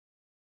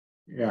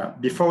Yeah,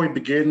 before we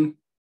begin,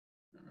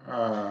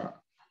 I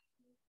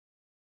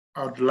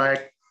would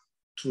like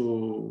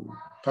to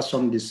pass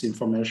on this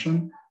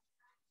information.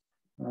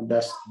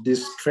 That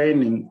this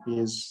training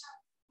is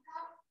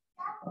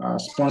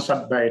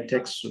sponsored by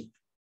TechSoup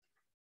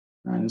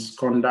and is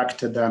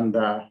conducted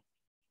under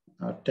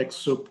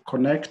TechSoup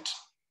Connect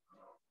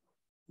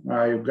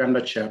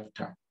Uganda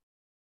chapter.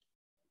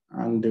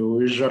 And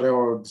we usually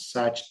hold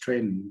such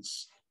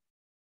trainings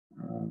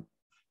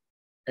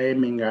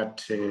aiming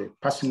at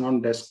passing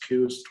on the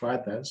skills to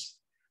others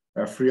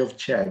free of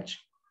charge.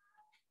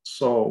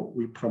 So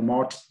we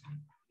promote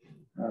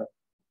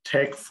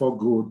tech for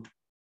good,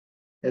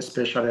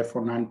 especially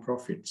for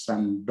nonprofits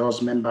and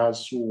those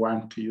members who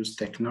want to use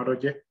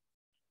technology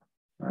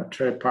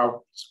to help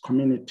out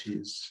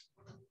communities.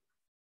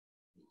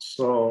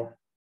 So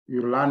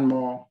you learn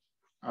more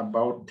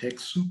about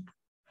TechSoup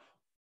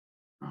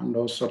and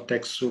also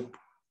TechSoup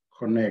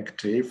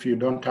Connect. If you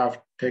don't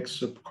have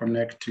TechSoup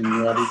Connect in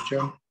your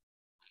region,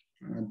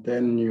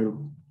 then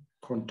you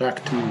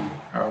contact me.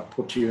 I'll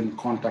put you in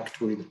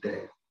contact with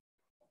the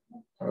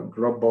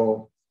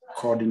global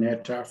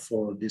coordinator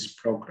for this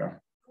program.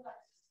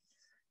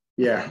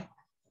 Yeah,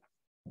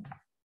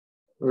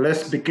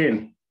 let's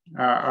begin.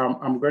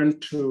 I'm going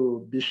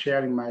to be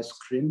sharing my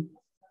screen.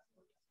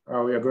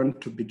 We are going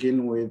to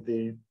begin with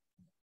the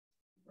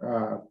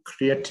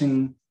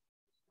creating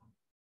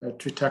a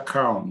Twitter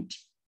account.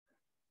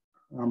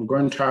 I'm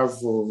going to have,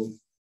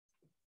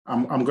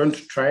 I'm going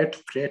to try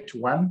to create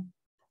one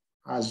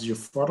as you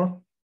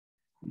follow.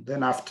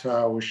 Then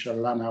after we shall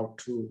learn how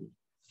to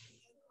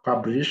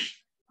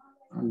publish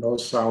and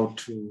also how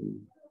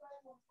to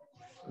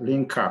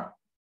link up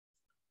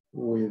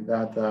with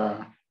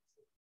other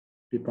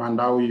people and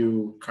how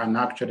you can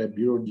actually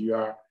build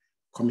your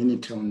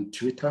community on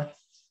Twitter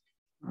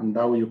and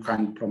how you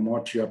can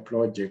promote your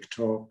project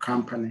or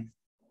company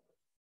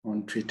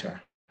on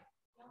Twitter.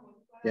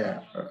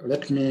 Yeah,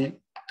 let me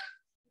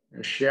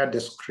share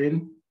the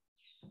screen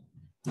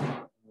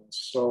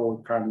so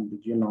we can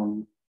begin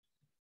on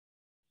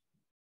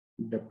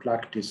the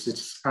practice.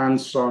 It's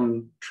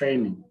hands-on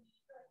training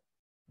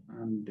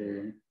and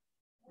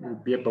you'll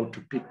be able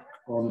to pick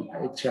on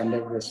each and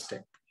every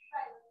step.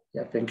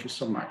 Yeah, thank you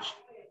so much.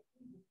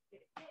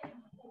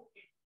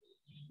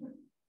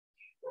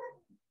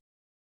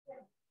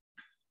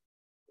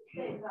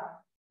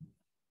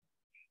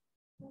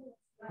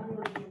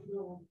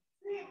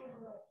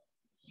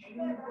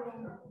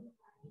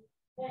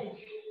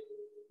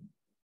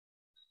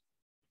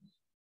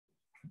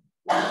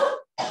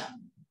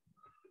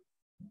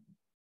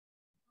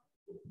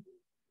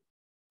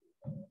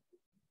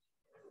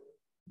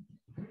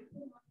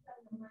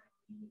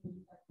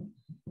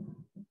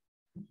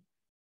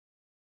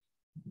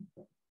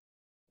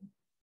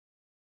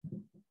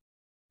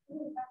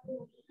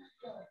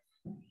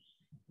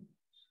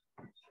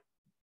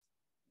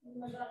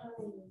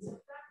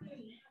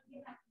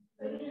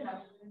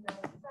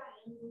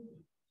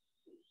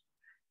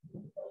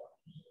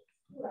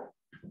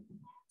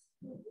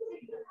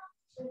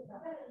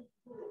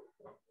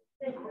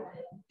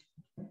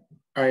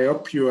 I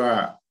hope you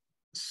are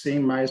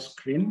seeing my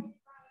screen.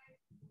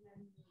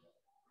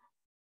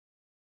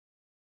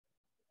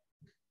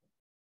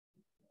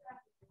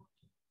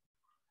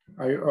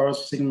 Are you all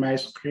seeing my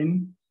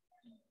screen?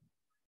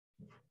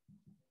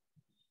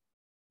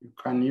 You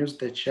can use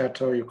the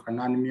chat or you can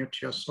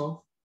unmute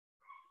yourself.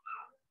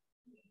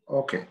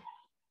 Okay.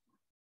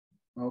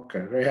 Okay,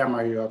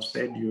 Rehama, you have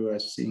said you are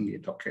seeing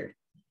it, okay.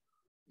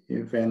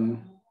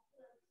 Even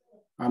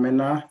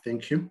Amina,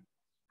 thank you.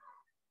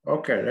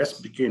 Okay, let's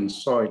begin.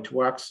 So it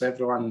works,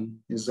 everyone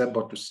is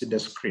able to see the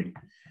screen.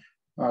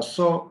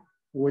 So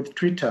with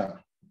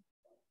Twitter,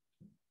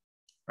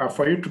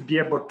 for you to be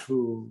able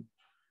to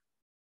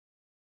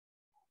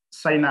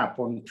sign up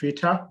on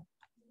Twitter,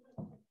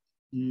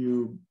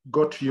 you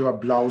go to your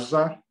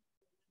browser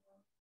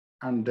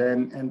and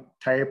then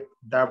type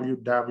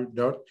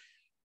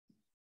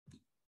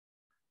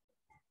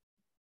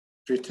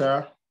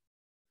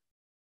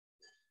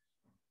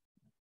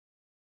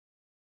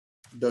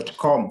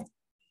www.twitter.com.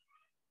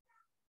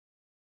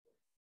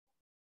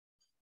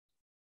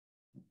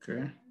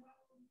 Okay.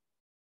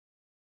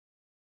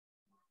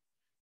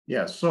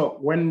 Yeah, so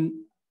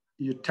when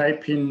you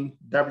type in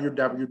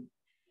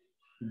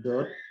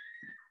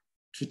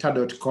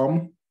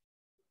www.twitter.com,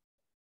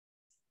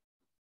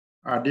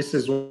 this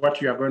is what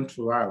you are going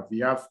to have.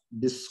 You have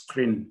this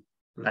screen,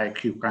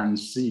 like you can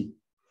see.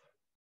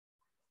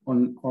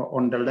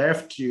 On the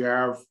left, you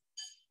have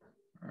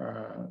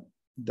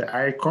the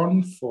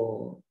icon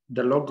for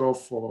the logo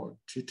for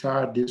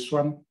Twitter, this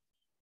one,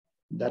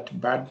 that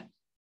bad.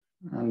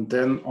 And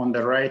then on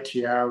the right,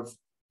 you have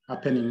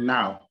happening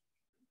now.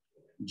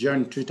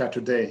 Join Twitter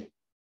today.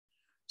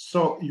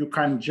 So you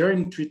can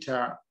join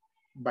Twitter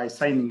by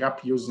signing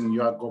up using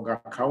your Google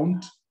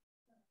account.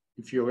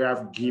 If you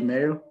have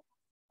Gmail,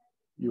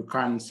 you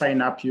can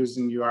sign up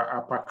using your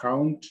app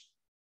account,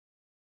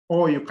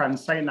 or you can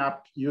sign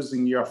up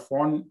using your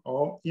phone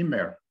or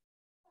email.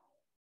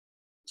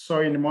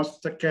 So in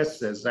most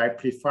cases, I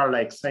prefer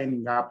like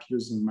signing up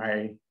using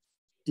my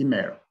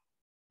email.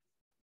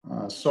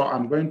 So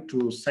I'm going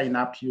to sign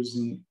up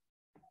using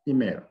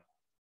email.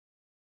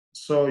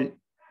 So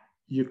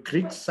you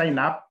click sign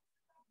up.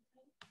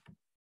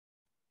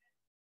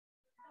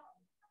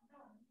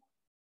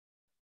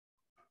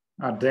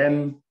 And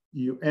then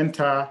you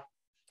enter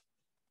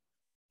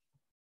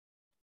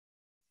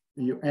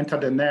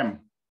the name.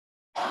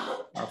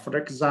 For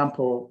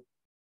example,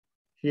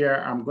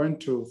 here I'm going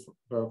to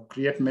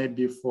create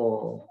maybe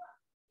for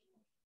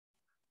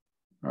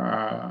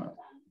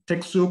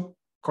TechSoup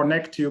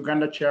Connect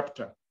Uganda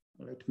chapter.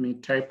 Let me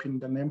type in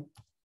the name.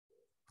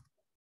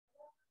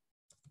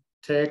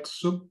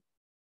 TechSoup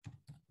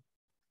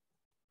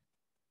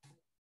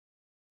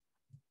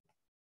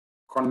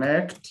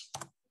Connect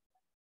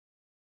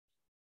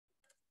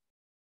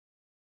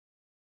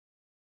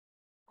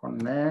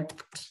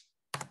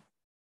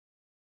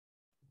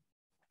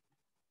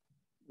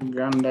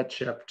Uganda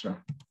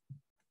chapter.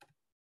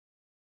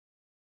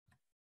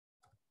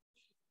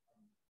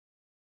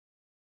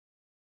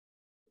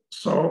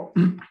 So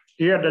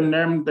here the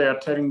name, they are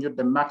telling you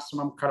the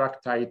maximum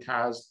character it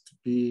has to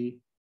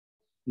be,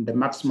 the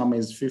maximum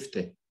is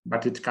 50,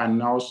 but it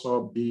can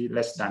also be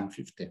less than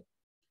 50.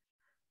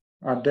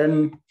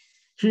 Then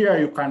here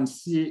you can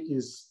see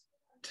is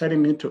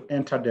telling me to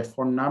enter the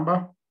phone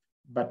number,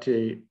 but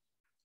in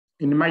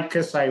my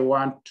case, I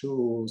want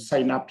to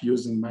sign up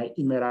using my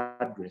email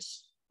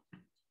address.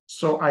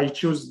 So I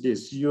choose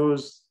this,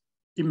 use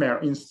email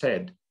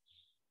instead.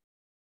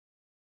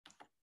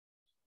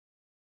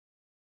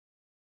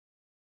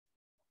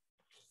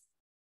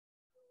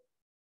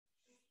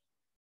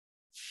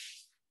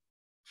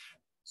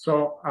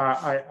 So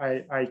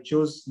I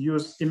choose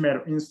use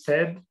email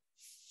instead.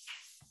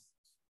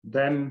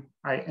 Then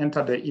I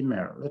enter the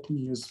email. Let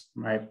me use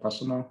my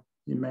personal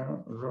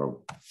email,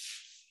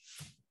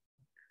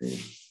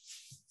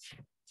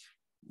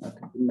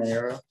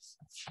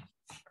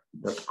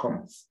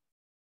 rob@gmail.com.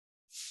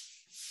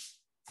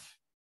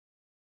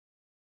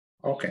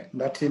 Okay,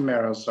 that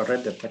email is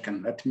already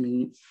taken. Let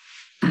me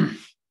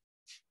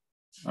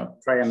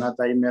try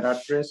another email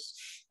address.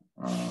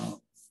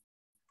 Let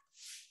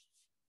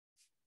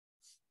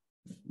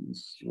me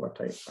see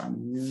what I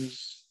can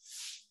use.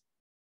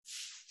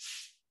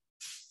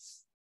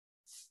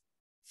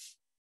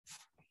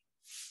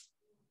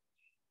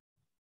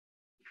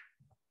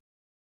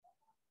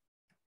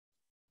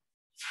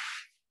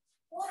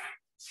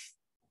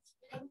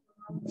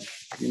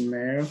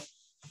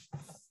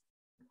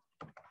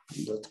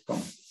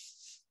 Gmail.com.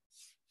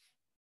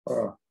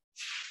 Oh,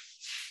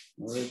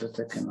 already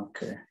taken,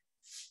 okay.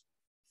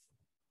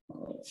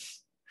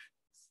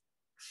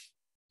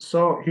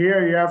 So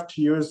here you have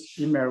to use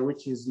email,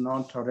 which is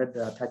not already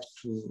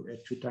attached to a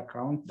Twitter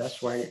account.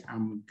 That's why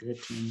I'm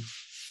getting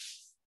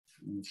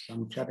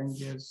some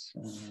challenges.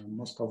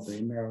 Most of the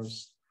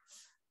emails.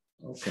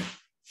 Okay.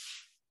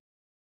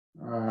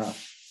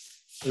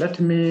 Let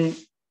me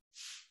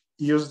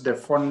use the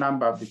phone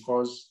number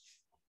because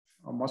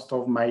most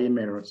of my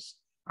emails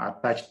are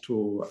attached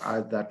to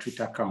other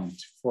Twitter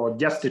accounts. For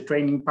just the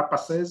training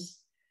purposes,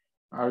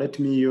 let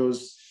me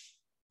use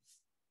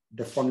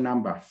the phone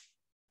number.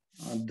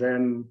 And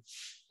then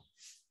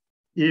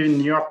in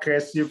your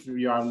case, if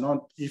your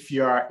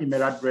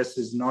email address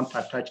is not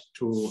attached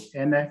to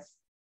any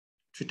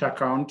Twitter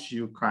account,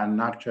 you can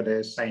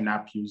actually sign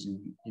up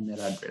using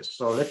email address.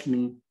 So let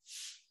me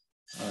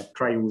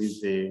try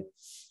with a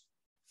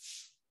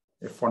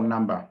phone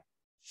number.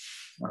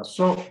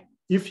 So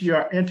if you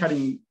are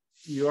entering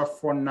your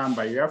phone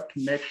number, you have to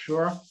make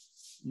sure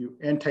you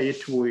enter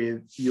it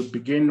with, you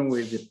begin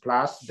with the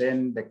plus,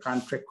 then the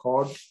country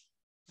code,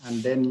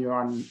 and then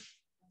your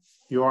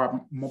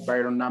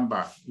mobile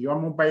number. Your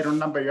mobile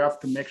number, you have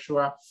to make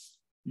sure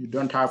you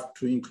don't have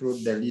to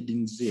include the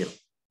leading zero.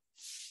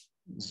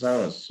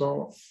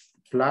 So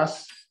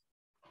plus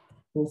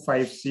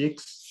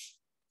 256.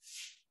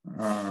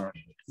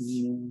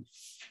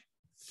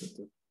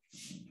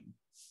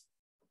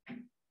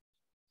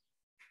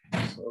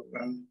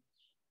 7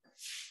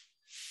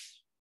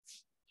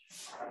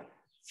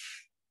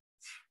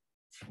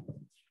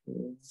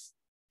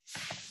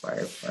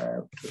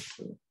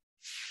 5522.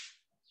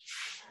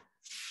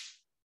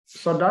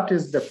 So that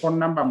is the phone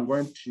number I'm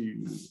going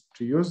to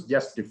use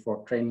just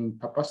for training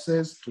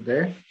purposes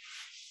today.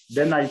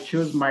 Then I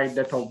choose my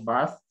date of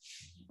birth,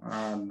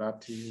 and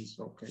that is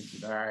okay,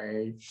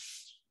 July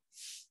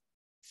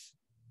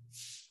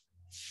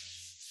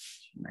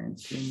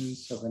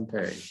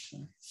 1978.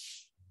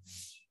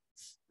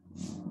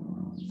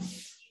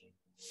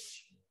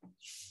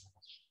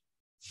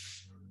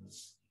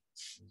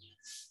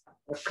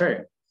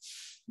 Okay,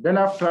 then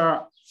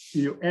after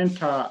you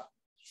enter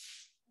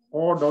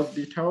all those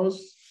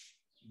details,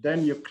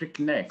 then you click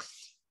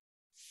next.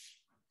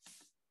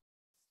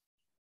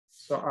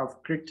 So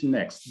I've clicked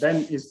next.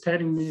 Then it's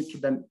telling me to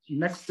the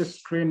next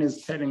screen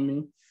is telling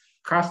me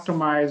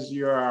customize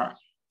your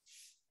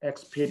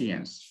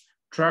experience.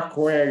 Track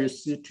where you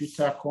see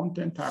Twitter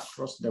content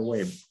across the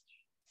web.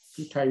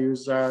 Twitter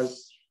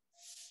users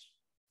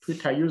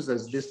Twitter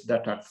uses this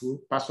data to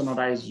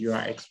personalize your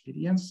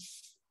experience.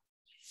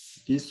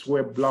 This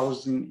web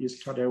browsing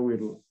history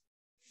will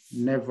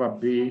never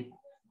be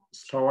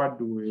stored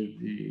with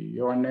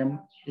your name,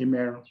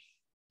 email,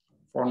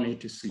 phone,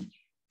 etc.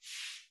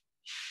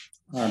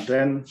 And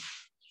then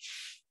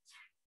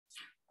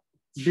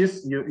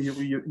this,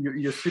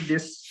 you see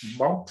this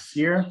box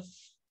here.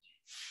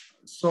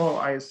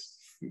 So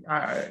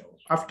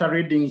after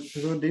reading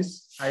through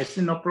this, I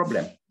see no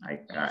problem.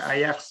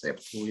 I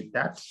accept with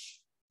that.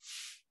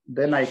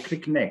 Then I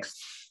click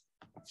next.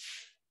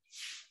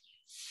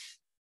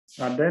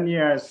 And then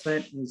here it's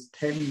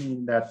telling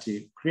me that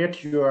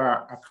create your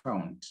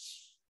account.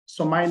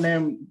 So my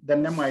name, the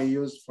name I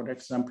use, for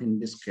example, in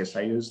this case,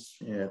 I use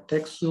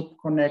TechSoup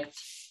Connect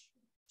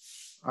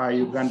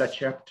Uganda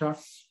chapter.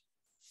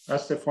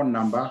 That's the phone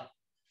number.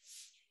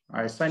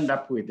 I signed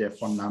up with the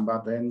phone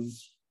number. Then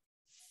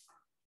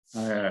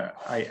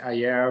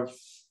I have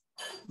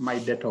my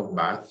date of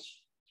birth.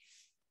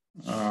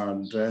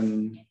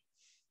 Then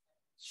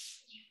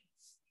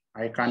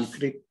I can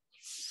click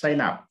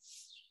sign up.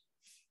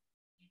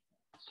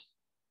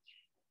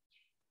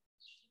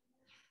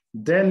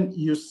 Then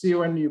you see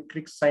when you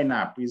click sign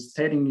up, it's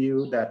telling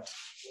you that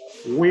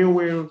we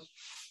will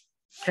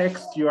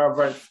text your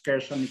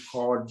verification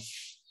code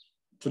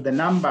to the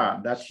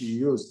number that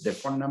you used, the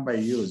phone number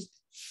you used,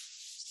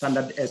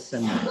 standard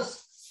SMS.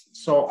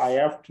 So I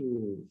have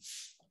to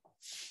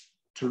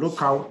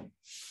look out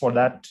for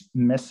that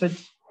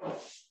message,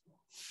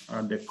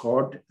 the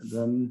code.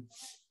 Then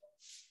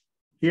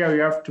here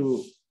you have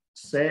to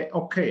say,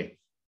 okay.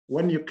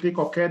 When you click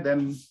okay,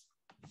 then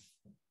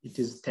it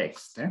is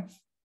text.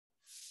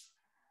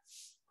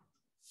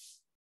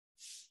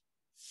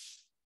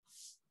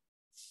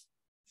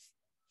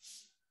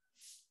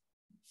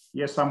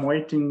 Yes, I'm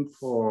waiting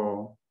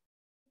for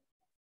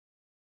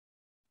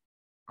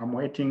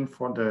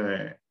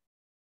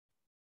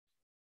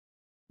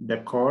the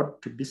code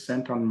to be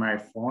sent on my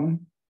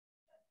phone.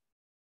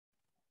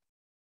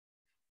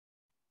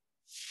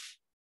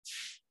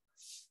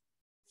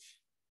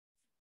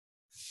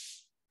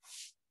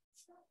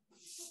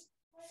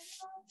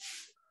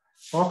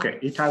 Okay,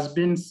 it has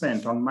been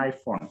sent on my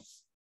phone.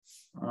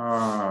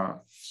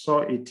 So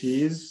it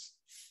is,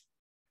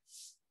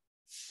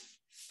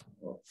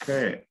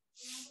 okay,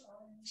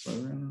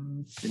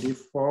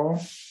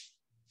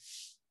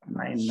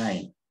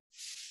 73499.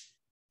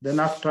 Then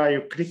after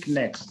you click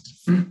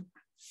next,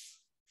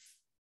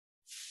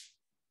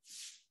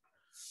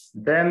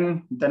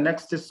 then the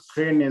next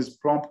screen is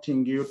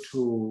prompting you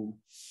to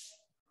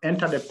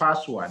enter the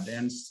password,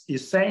 and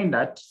is saying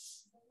that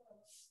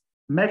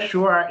make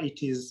sure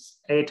it is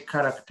 8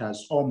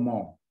 characters or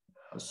more.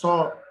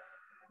 So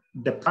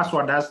the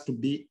password has to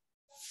be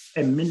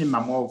a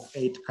minimum of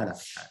 8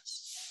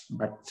 characters,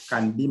 but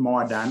can be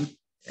more than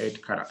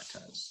 8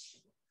 characters.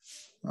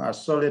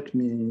 So let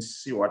me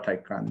see what I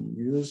can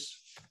use.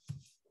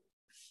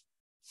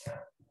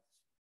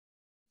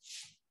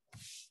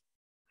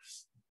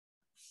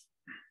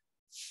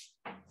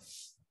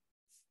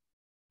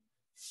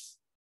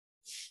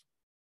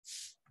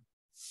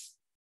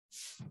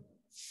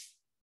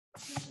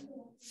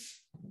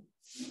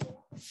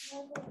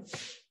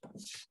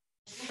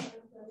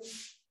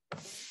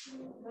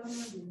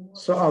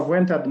 So I've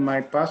entered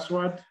my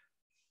password,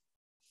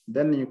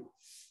 then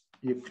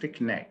you click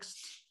next.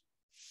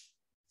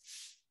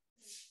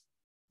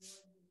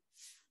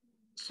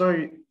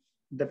 So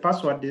the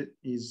password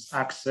is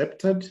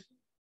accepted.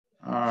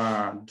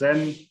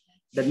 Then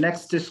the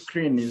next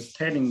screen is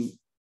telling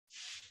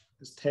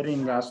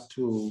us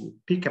to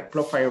pick a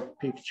profile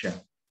picture.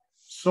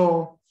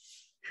 So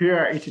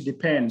here it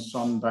depends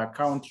on the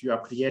account you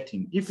are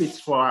creating. If it's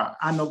for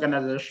an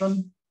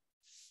organization,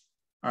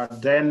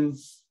 then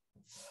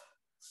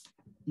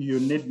you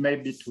need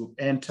maybe to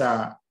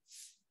enter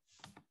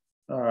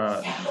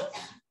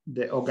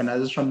the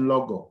organization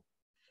logo.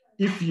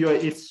 If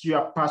it's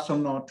your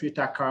personal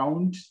Twitter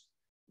account,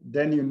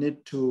 then you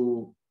need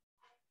to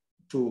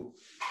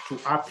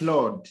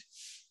upload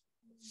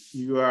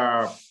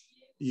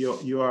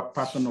your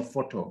personal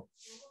photo.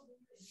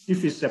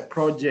 If it's a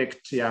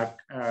project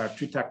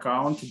Twitter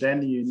account,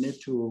 then you need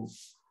to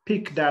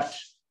pick that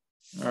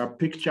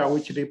picture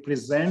which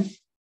represents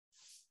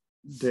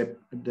the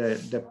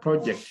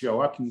project you're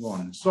working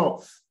on.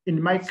 So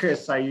in my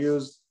case, I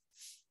use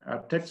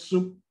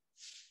TechSoup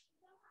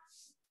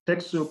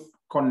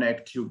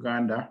Connect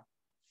Uganda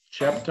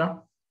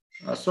chapter.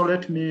 So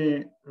let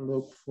me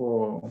look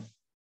for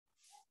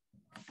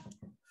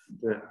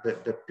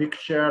the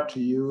picture to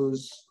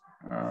use.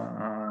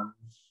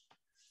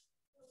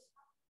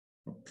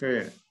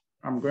 Okay,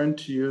 I'm going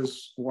to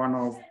use one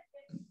of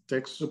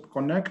TechSoup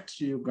Connect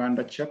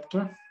Uganda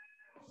chapter.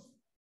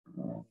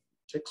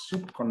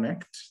 TechSoup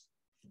Connect.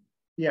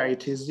 Yeah,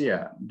 it is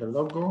here, the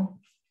logo.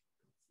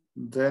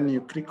 Then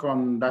you click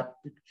on that,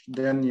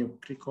 then you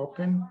click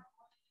open.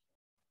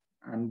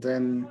 And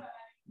then,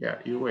 yeah,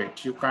 you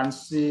wait. You can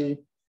see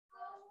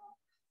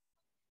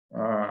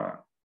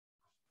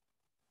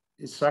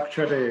it's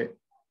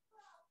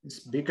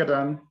bigger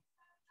than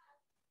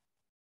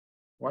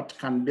what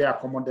can be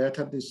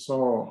accommodated.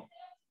 So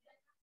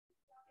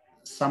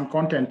some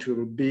content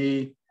will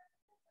be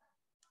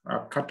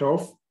cut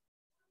off,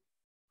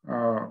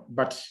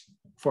 but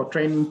for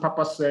training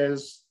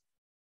purposes,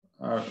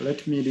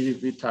 let me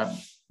leave it at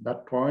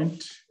that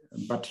point,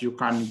 but you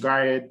can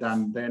guide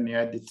and then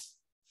edit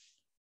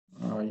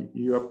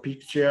your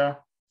picture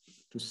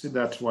to see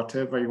that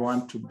whatever you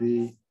want to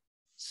be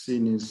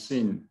seen is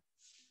seen.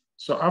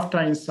 So after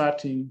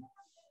inserting,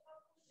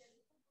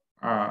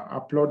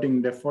 uploading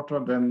the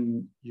photo,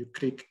 then you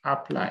click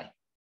apply.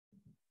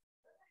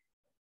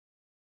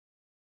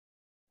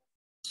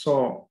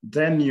 So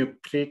then you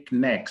click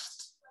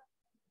next.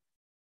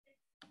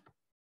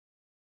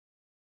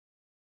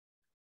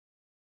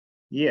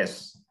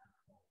 Yes,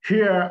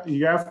 here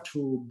you have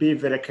to be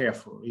very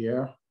careful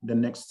here. The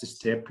next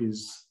step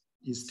is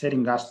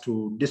telling us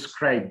to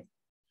describe.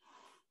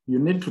 You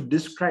need to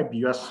describe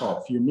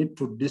yourself. You need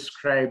to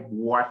describe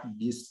what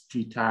this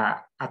Twitter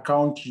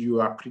account you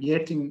are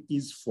creating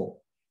is for.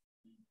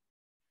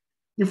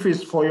 If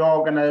it's for your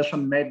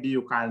organization, maybe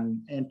you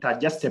can enter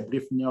just a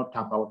brief note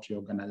about your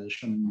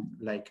organization,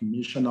 like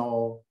mission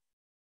or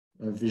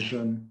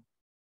vision.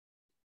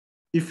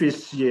 If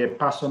it's a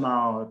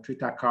personal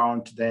Twitter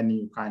account, then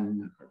you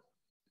can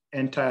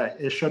enter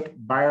a short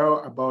bio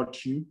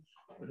about you.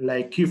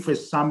 Like if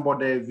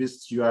somebody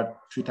visits your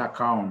Twitter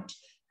account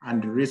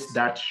and reads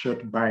that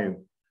short bio,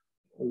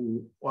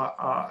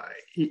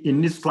 it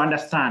needs to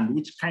understand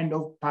which kind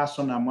of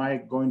person am I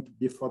going to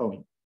be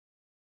following.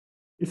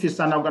 If it's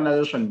an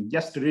organization,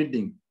 just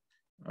reading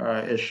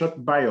a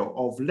short bio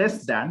of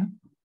less than,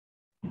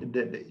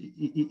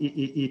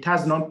 it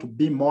has not to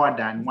be more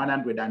than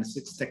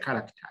 160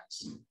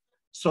 characters.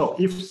 So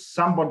if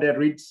somebody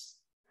reads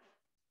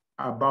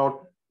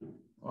about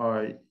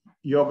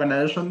your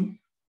organization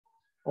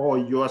or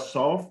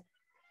yourself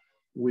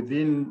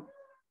within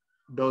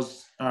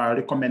those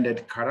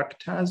recommended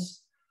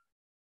characters,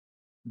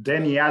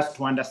 then he has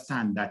to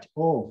understand that,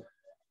 oh,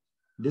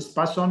 this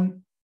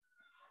person,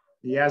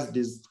 he has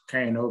this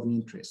kind of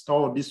interest,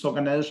 or this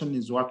organization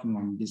is working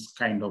on this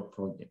kind of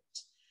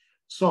project.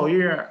 So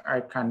here I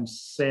can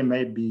say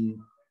maybe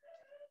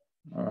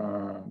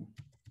I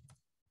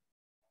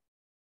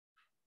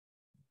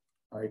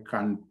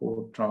can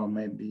put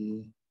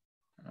maybe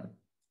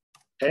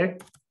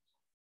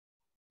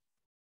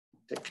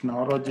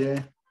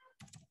technology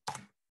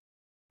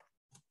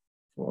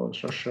for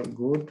social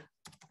good.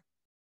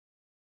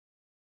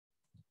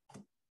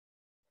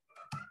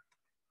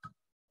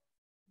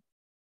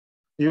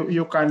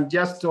 You can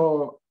just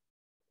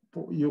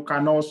you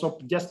can also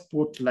just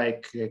put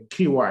like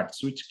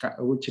keywords which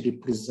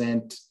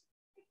represent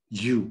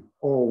you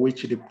or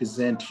which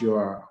represent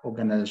your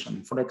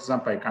organization. For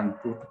example, I can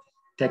put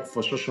tech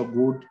for social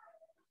good.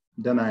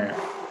 Then I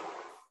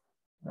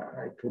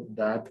put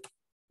that,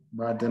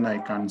 but then I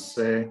can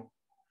say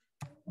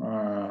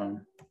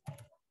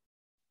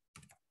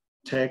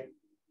tech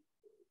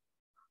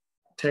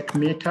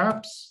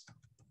meetups.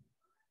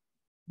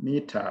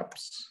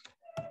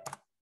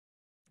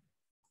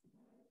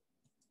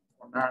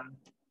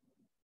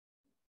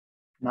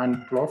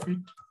 Non-profit.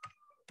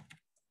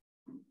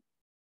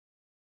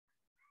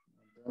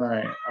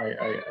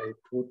 I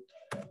put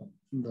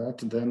that,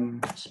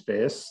 then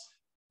space.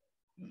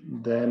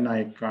 Then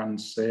I can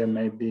say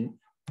maybe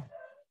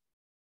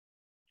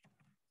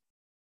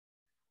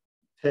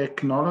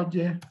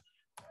technology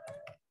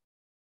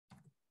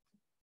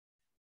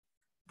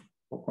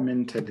for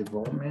community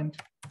development.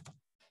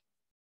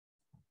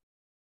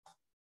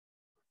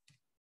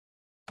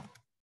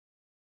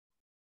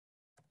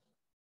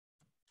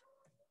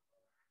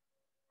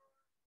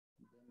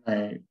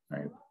 I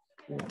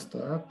put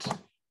that.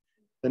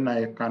 Then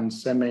I can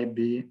say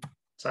maybe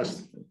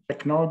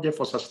technology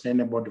for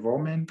sustainable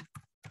development.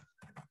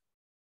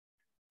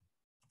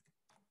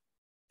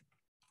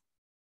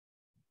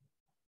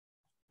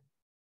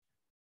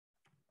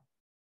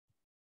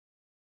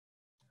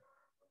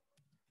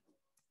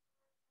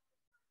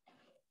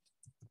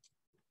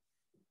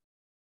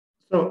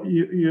 So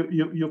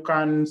you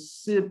can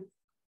see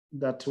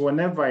that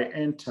whenever I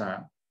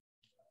enter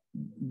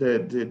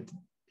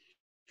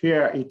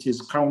here it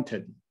is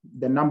counted,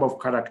 the number of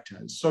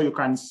characters. So you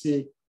can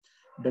see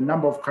the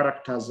number of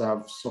characters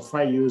I've so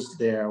far used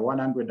there,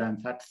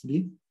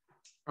 133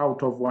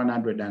 out of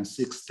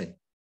 160.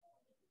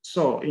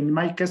 So in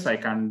my case, I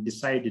can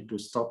decide to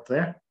stop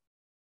there.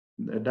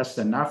 That's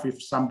enough.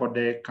 If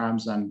somebody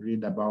comes and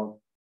read about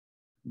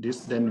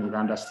this, then you'll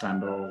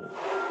understand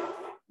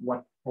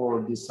what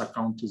all this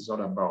account is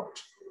all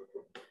about.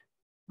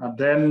 And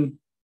then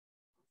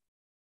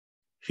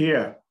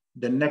here,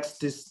 the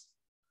next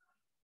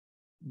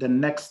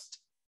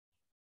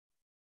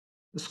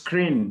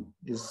screen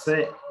is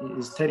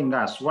telling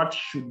us, what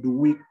should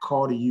we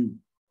call you?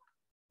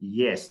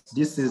 Yes,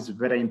 this is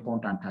very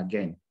important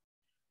again.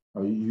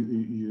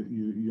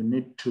 You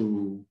need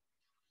to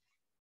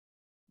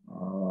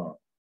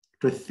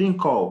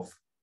think of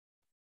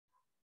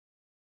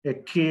a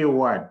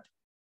keyword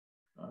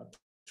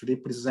to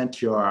represent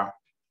your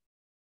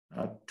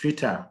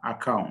Twitter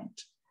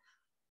account.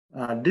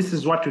 This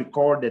is what we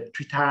call the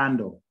Twitter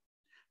handle.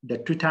 The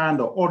Twitter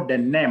handle or the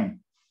name.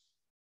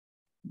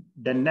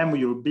 The name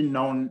will be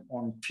known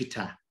on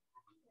Twitter.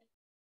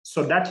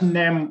 So that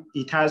name,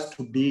 it has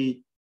to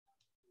be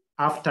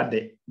after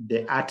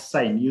the @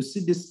 sign. You see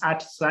this @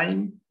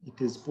 sign,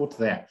 it is put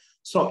there.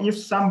 So if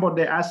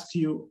somebody asks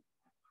you,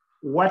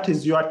 what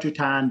is your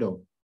Twitter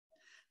handle?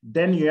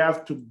 Then you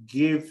have to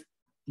give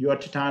your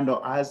Twitter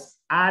handle as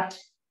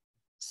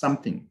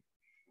 @something,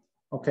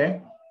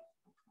 okay?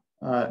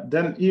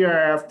 Then here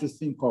I have to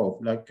think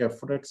of, like,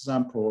 for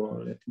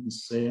example, let me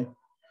say,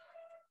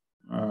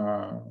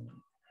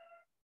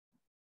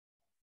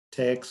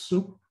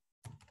 TechSoup.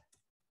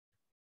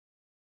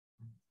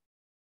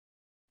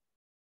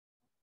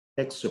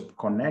 TechSoup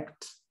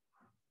Connect.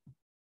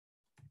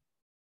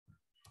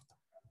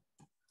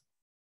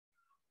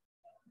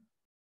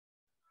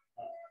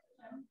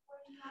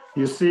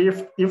 You see,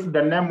 if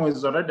the name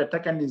is already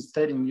taken, is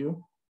telling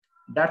you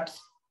that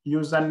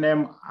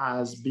username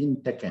has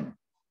been taken.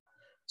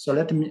 So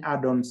let me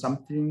add on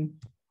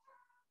something.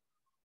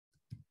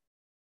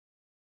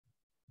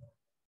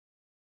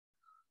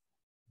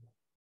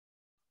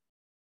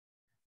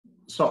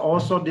 So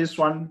also this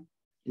one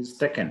is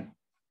taken.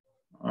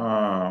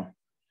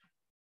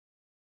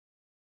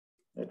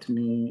 Let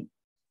me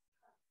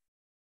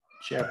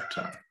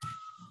chapter.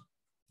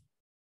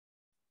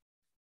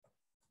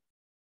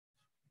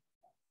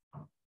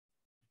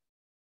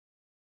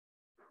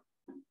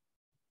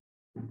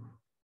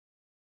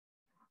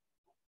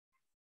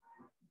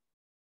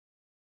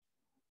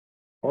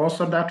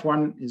 Also that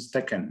one is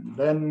taken.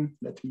 Then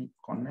let me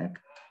connect.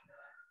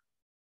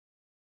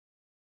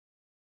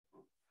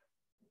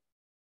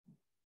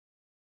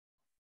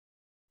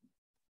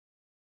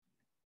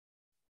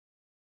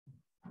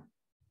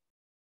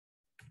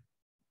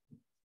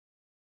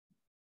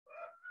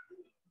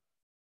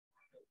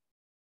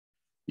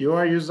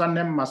 Your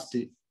username must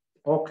be,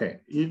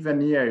 okay,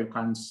 even here you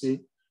can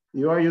see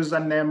your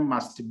username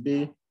must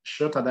be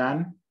shorter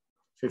than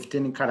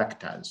 15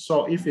 characters.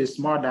 So if it's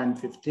more than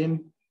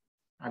 15,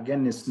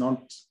 again, it's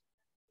not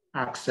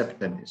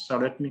accepted. So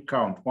let me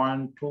count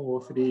 1,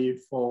 2, 3,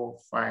 4,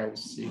 5,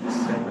 6,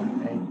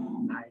 7, 8,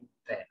 9,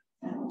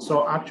 10.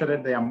 So actually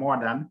they are more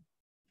than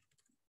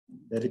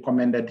the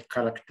recommended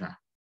character.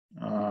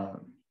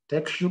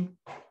 TechSoup,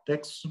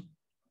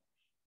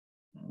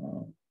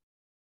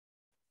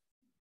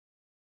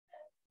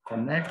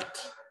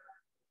 connect.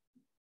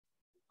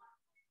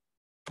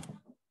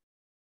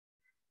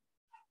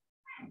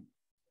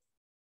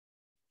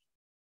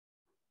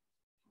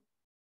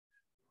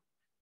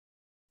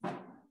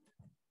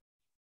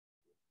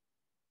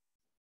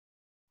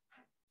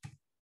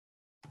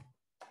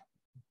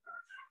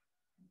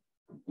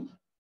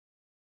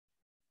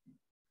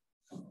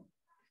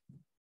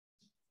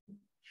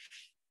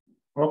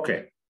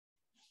 Okay,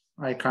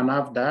 I can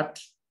have that.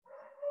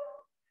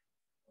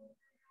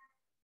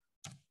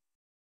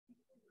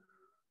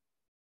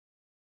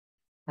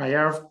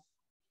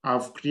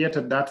 I've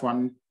created that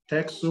one,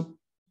 TechSoup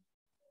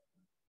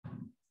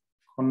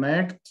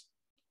Connect,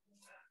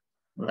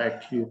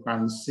 like you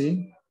can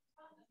see,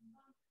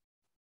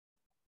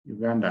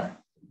 Uganda.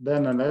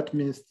 Then let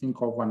me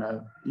think of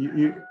another.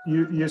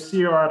 You see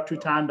your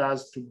Twitter handle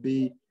has to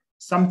be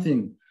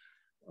something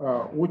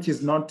which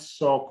is not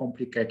so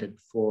complicated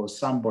for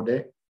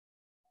somebody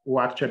who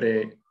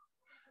actually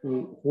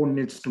who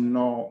needs to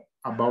know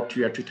about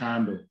your Twitter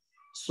handle.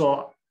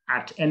 So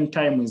at any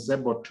time is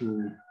able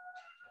to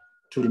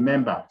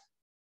remember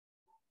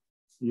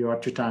your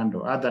Twitter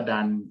handle other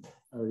than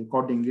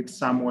recording it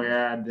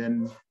somewhere,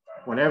 then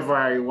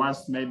whenever he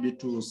wants maybe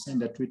to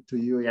send a tweet to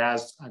you, he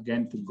has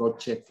again to go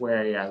check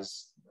where he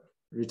has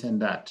written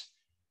that.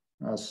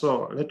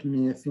 So let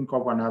me think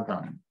of another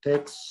one.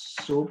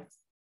 TechSoup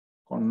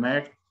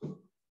Connect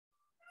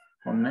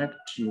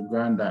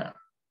Uganda.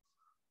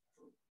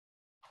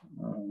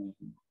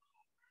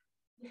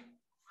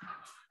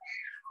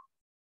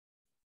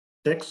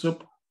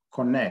 TechSoup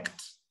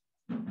Connect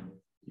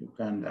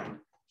Uganda.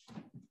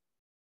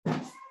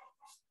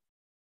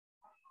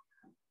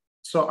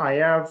 So I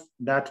have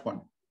that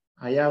one.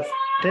 I have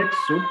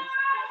TechSoup.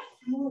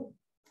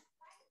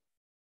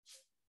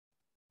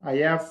 I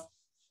have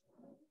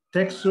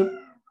TechSoup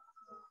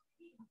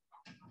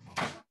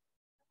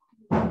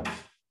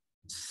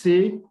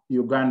C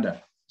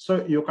Uganda.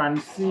 So you can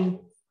see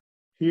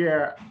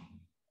here,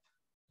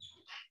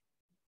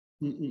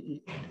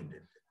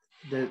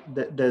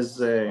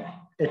 there's a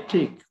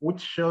tick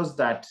which shows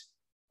that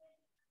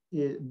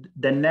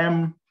the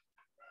name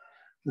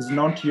is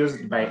not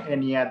used by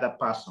any other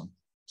person.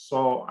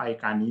 So I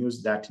can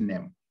use that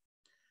name.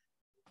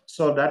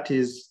 So that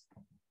is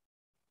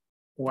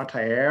what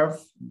I have.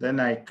 Then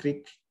I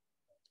click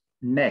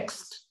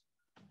next.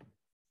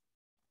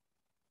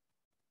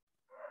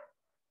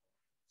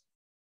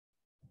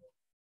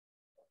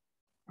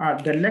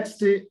 The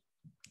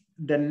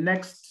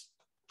next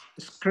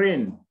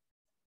screen,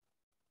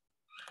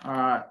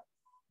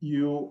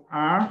 you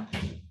are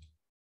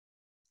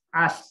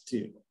asked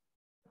to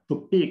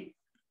pick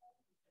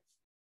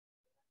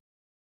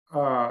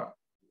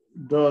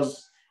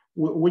those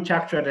which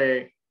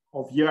actually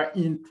of your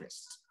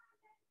interest.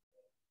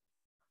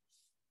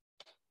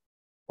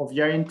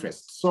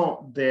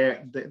 So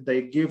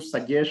they give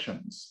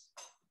suggestions.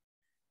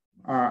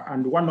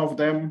 And one of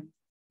them,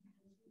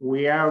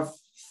 we have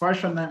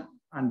fashion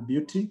and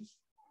beauty,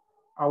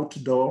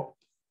 outdoor,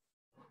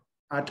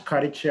 art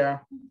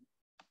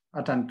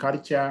and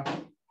culture,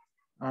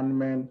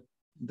 and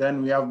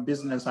then we have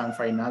business and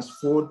finance,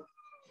 food,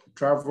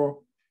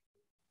 travel,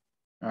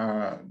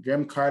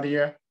 game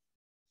career.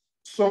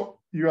 So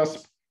you are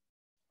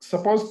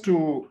supposed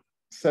to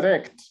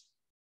select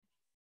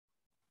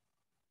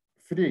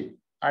 3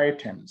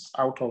 items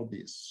out of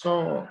this.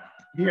 So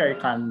here I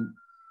can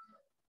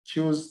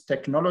choose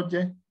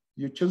technology.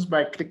 You choose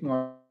by clicking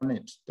on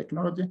it,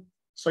 technology.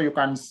 So you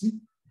can see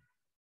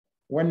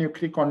when you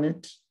click on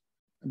it,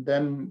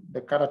 then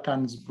the color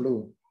turns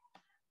blue.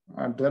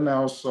 And then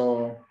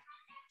also,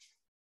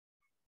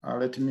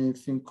 let me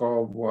think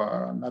of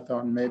another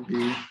one,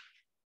 maybe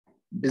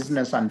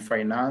business and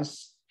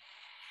finance.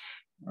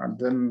 And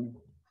then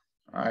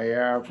I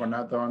have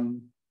another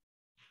one,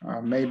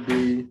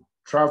 maybe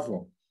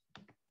travel.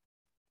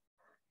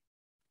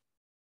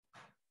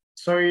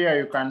 So here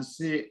you can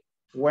see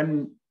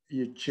when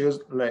you choose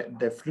like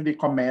the 3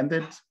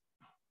 recommended,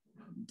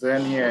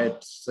 then here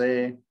it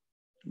say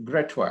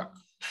great work.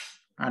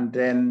 And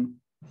then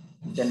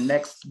the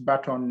next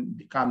button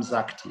becomes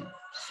active.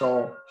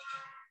 So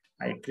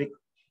I click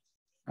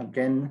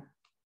again.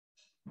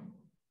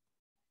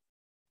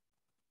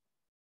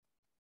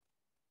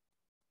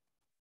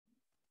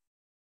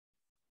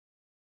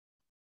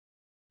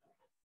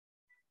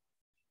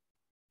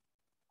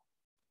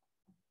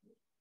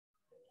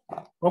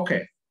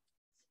 Okay.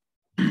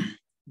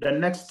 The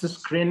next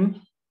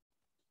screen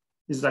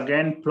is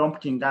again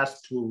prompting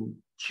us to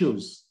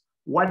choose.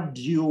 What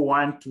do you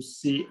want to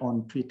see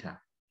on Twitter?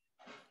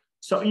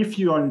 So if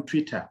you're on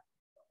Twitter,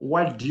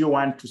 what do you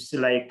want to see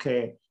like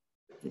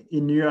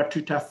in your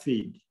Twitter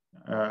feed?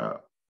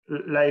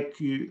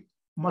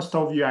 Most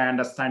of you, I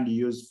understand,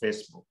 you use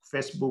Facebook.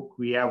 Facebook,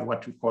 we have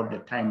what we call the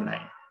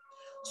timeline.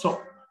 So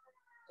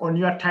on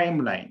your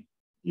timeline,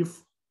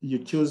 if you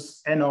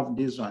choose any of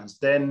these ones,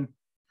 then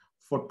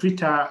for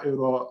Twitter, it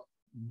will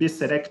be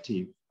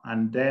selective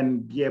and then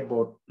be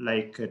able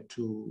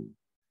to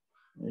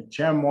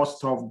share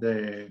most of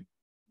the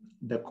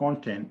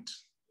content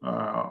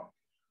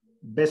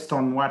based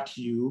on what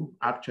you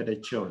actually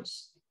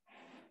chose.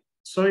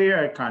 So here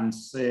I can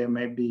say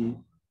maybe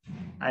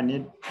I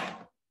need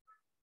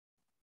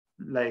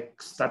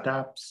like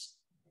startups,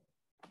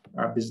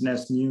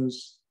 business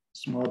news,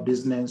 small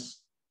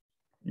business,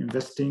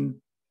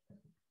 investing,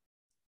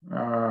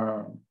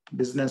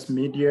 business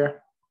media.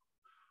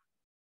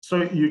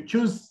 So you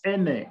choose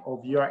any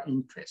of your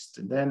interest.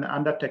 Then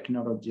under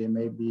technology,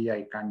 maybe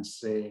I can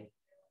say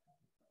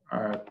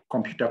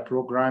computer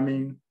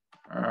programming,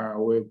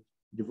 web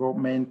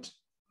development,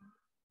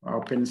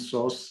 open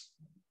source,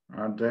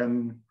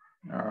 then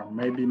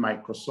maybe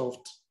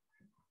Microsoft,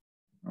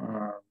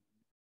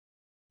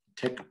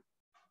 tech,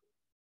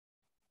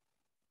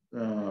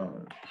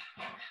 then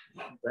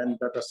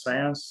data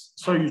science.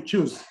 So you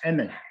choose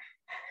any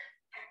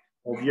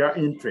of your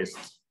interest.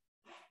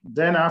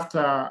 Then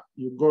after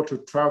you go to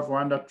travel,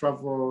 under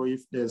travel,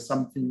 if there's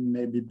something,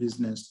 maybe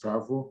business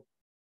travel,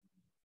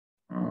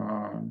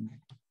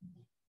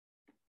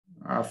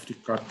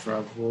 Africa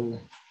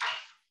travel.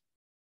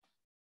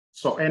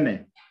 So any,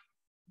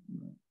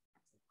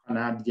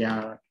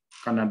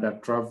 Canada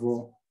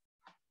travel.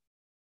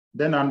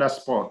 Then under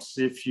sports,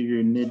 if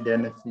you need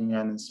anything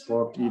in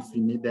sport, if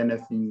you need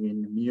anything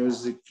in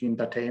music,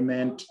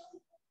 entertainment,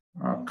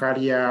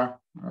 career,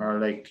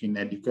 like in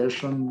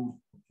education,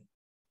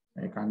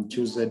 I can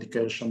choose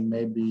education,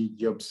 maybe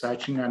job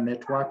searching and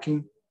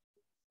networking,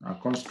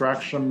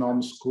 construction,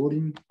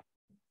 homeschooling,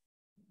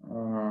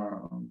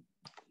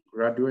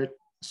 graduate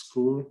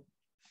school.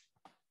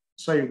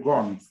 So you go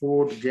on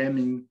food,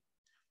 gaming.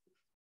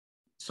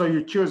 So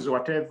you choose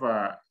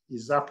whatever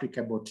is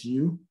applicable to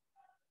you.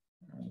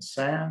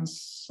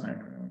 Science,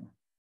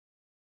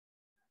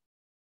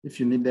 if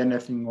you need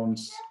anything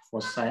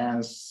for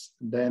science,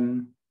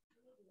 then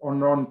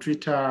on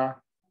Twitter,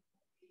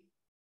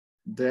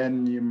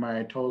 then you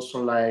might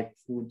also like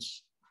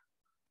foods,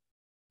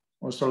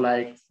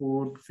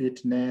 food,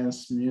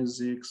 fitness,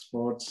 music,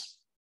 sports,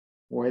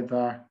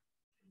 weather.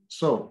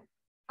 So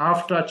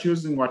after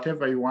choosing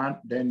whatever you want,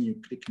 then you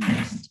click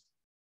next.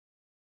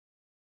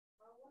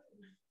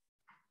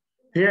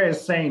 Here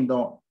is saying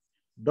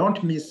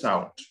don't miss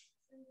out.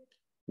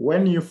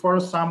 When you follow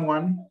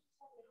someone,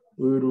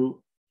 we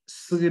will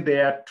see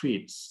their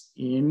tweets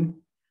in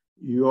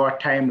your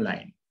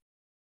timeline.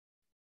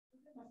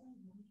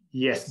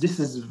 Yes, this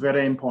is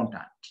very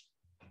important.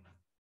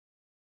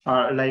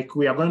 Like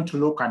we are going to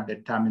look at the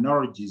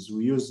terminologies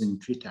we use in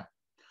Twitter.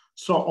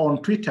 So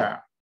on Twitter,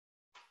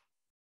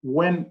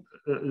 when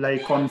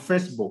like on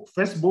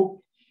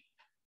Facebook,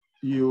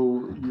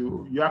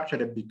 you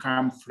actually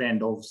become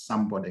friend of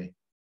somebody.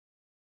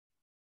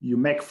 You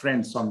make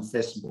friends on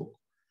Facebook.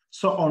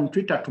 So on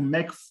Twitter, to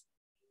make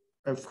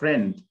a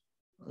friend,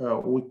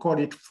 we call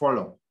it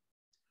follow.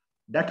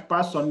 That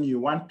person you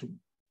want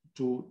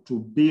to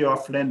be your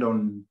friend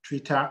on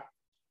Twitter,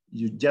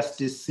 you just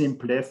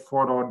simply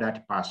follow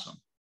that person.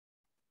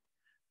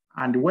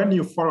 And when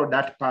you follow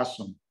that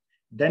person,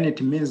 then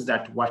it means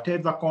that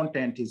whatever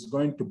content is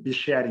going to be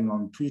sharing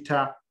on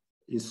Twitter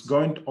is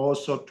going to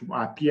also to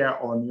appear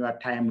on your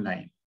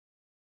timeline.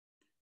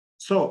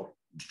 So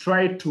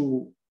try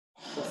to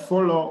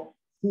follow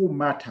who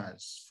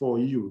matters for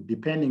you,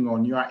 depending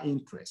on your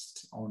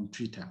interest on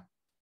Twitter.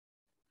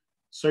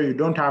 So you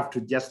don't have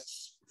to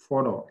just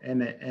follow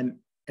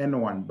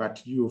anyone,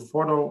 but you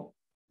follow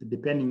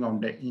depending on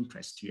the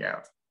interest you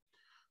have.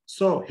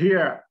 So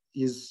here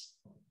is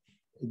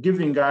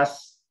giving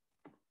us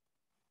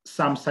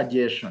some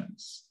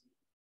suggestions.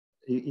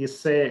 You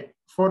say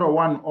follow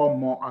one or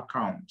more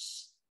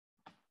accounts.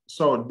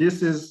 So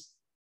this is,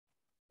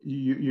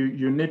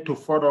 you need to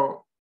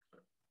follow,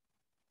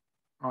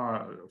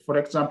 for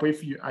example,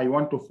 if I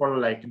want to follow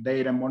like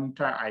Data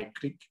Monitor, I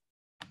click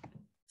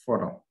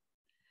follow.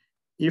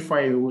 If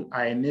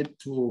I need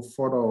to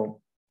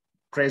follow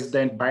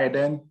President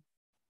Biden,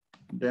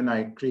 then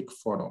I click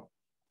follow.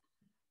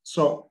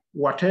 So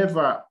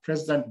whatever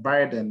President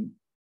Biden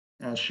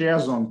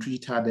shares on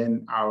Twitter,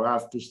 then I'll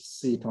have to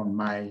see it on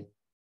my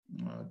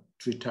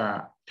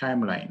Twitter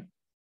timeline.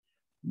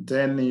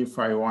 Then if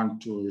I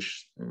want to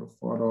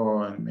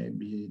follow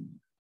maybe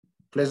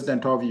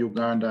President of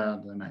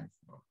Uganda, then I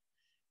follow.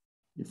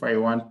 If I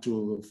want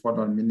to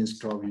follow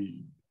Minister of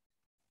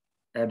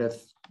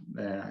Health,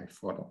 then I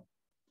follow.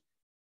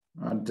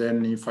 And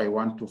then if I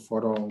want to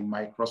follow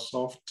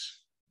Microsoft,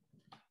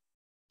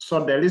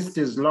 so the list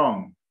is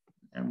long.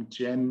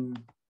 MTN,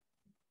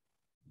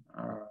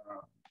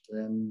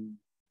 then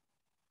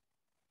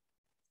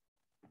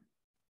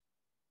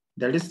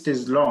the list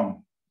is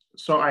long.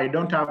 So I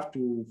don't have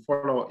to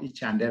follow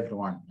each and every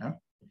one.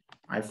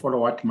 I follow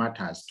what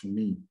matters to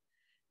me.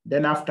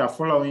 Then after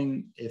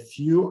following a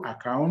few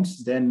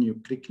accounts, then you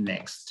click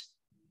next.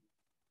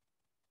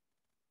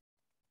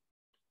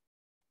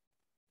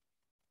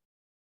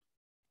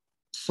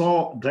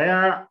 So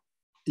there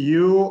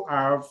you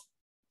have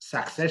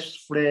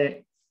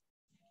successfully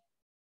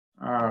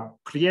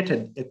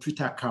created a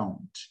Twitter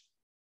account.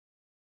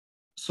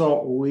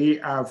 So we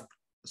have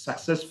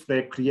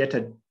successfully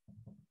created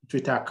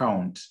Twitter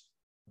account,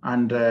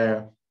 and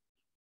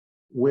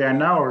we are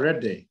now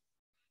ready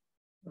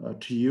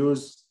to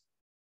use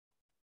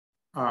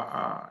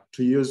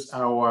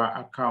our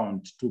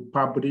account to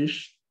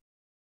publish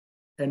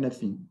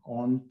anything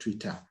on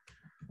Twitter.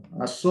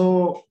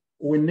 So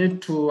we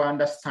need to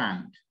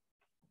understand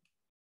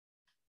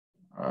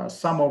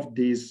some of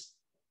these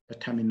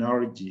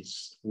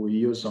terminologies we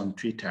use on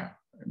Twitter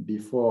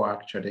before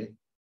actually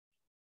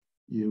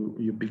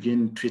you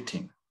begin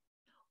tweeting.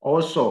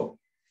 Also,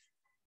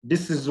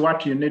 this is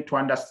what you need to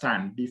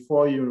understand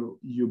before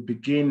you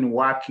begin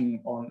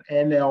working on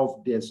any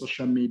of the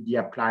social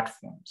media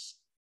platforms.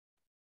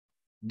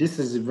 This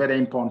is very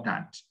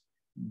important.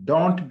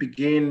 Don't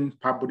begin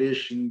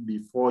publishing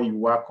before you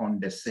work on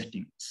the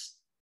settings.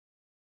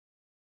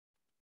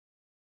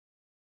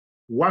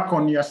 Work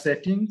on your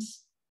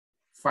settings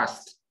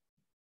first,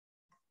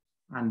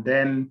 and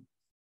then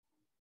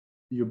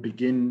you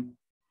begin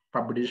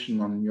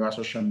publishing on your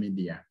social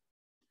media.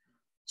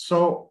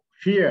 So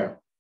here,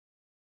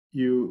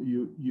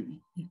 you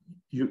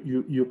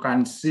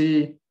can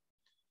see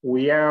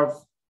we have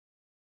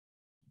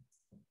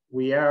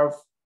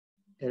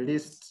a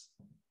list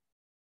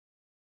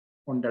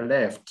on the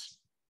left.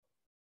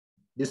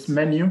 This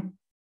menu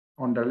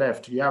on the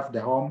left, you have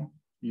the home,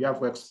 you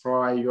have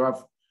Explorer, you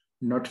have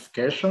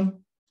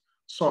notification.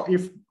 So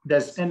if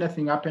there's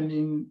anything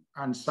happening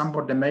and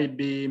somebody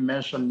maybe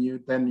mention you,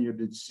 then you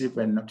receive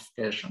a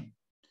notification.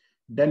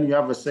 Then you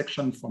have a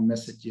section for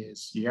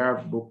messages. You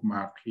have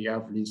bookmark, you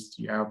have list,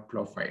 you have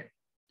profile.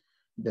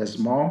 There's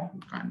more,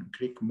 you can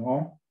click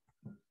more.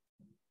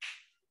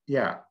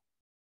 Yeah.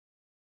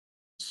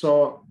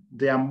 So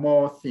there are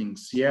more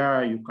things.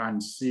 Here you can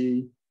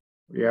see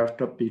we have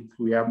topic,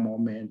 we have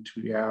moment,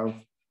 we have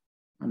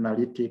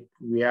analytic,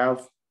 we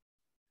have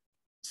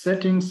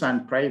settings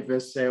and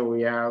privacy,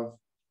 we have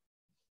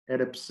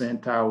help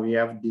center, we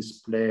have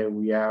display,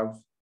 we have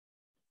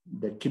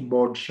the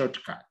keyboard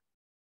shortcut.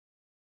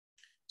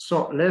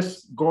 So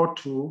let's go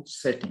to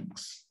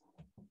settings.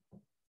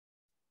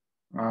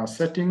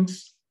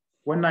 Settings,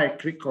 when I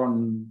click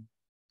on,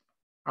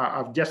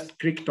 I've just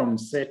clicked on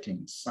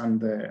settings,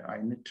 and I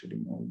need to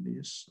remove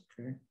this,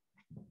 okay.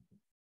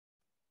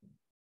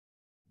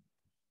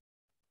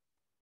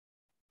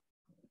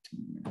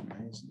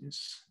 Minimize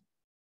this.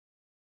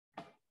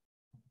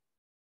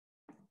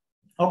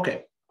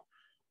 Okay,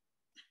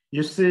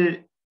 you see,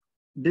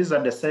 these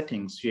are the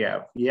settings you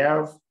have. You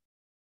have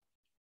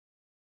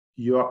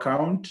your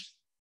account,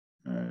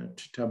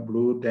 Twitter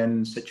Blue,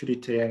 then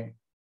security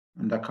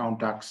and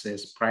account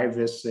access,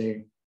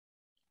 privacy,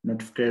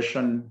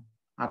 notification,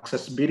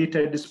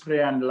 accessibility, display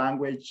and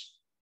language,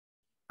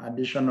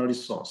 additional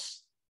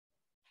resource.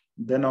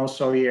 Then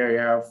also here you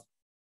have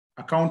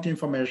account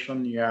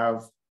information, you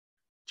have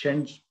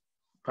change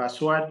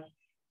password.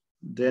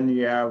 Then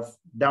you have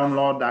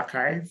download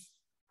archive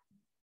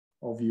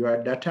of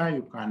your data.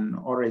 You can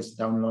always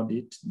download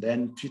it,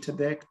 then Twitter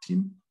direct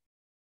team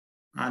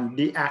and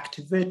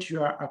deactivate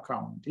your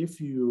account.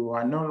 If you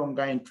are no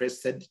longer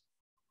interested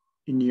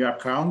in your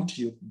account,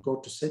 you go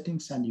to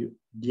settings and you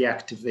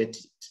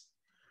deactivate it.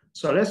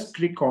 So let's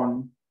click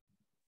on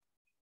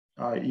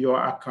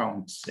your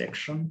account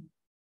section.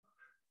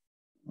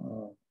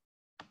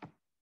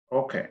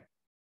 Okay,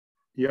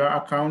 your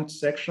account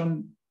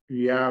section,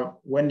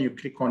 when you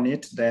click on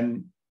it,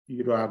 then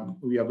we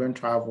are going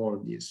to have all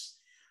this.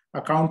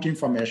 Account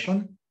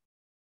information.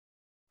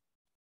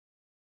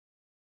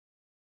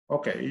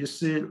 Okay, you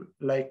see,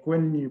 like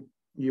when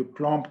you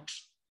prompt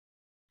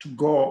to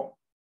go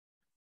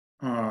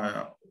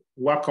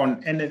work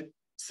on any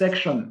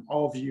section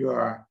of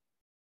your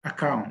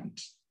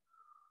account,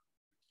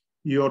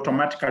 you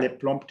automatically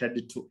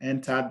prompted to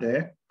enter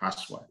the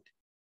password.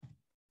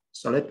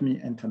 So let me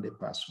enter the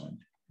password.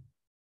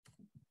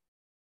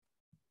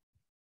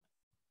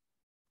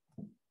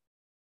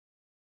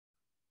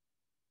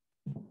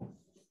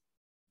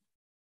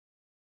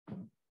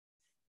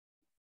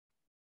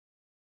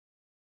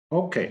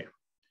 Okay,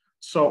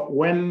 so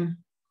when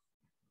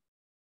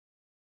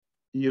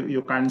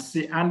you can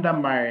see under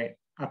my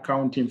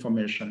account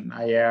information,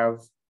 I have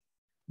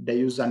the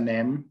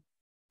username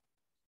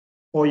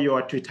or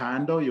your Twitter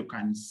handle. You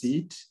can see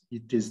it.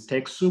 It is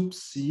TechSoup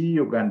C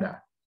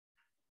Uganda.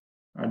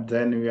 And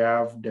then we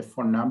have the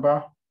phone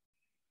number.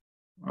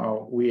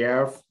 We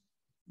have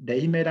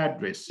the email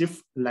address.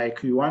 If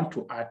like you want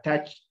to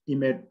attach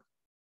email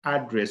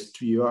address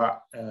to your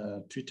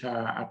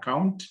Twitter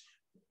account,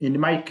 in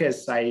my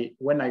case,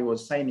 when I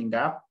was signing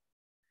up,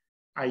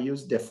 I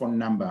used the phone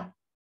number.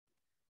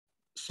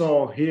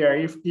 So here,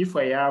 if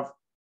I have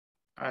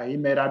an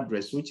email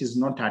address which is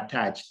not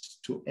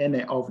attached to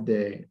any of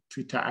the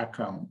Twitter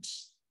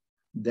accounts,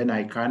 then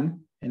I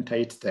can enter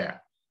it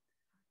there.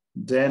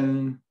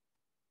 Then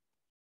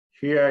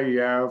here you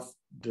have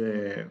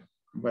the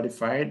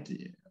verified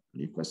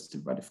request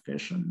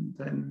verification.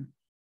 Then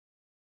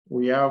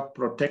we have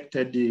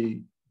protected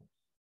the,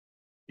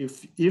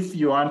 if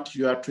you want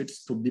your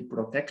tweets to be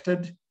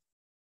protected,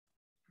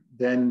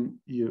 then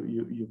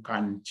you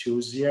can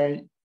choose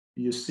here.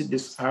 You see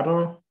this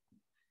arrow.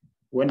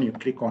 When you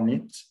click on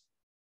it,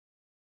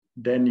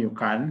 then you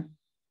can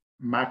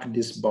mark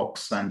this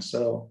box. And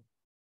so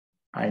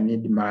I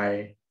need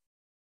my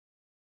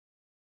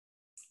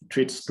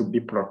tweets to be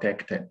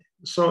protected.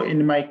 So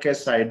in my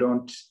case, I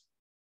don't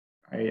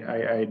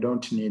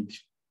need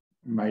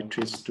my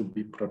tweets to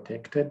be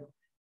protected.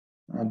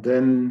 And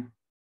then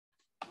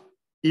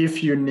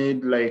if you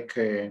need like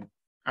a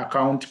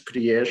account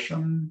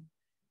creation,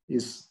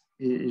 is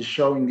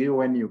showing you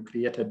when you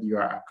created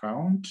your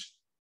account.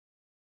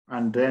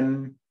 And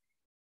then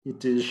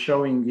it is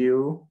showing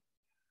you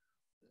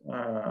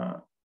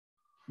the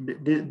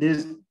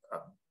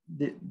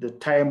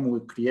time we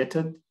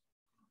created,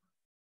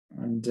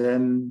 and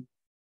then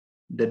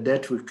the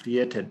date we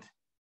created,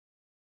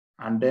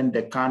 and then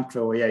the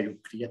country where you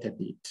created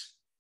it.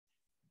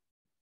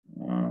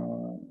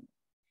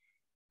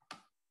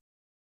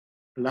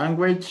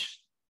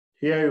 Language,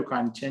 here you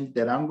can change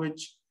the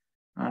language,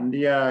 and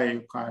here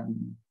you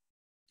can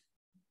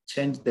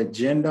change the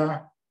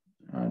gender,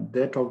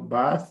 date of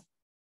birth,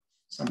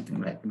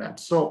 something like that.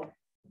 So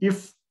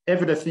if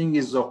everything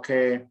is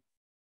okay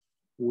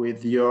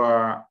with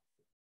your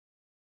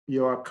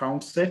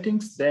account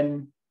settings,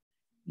 then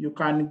you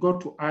can go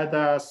to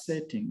other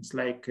settings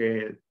like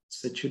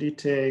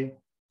security,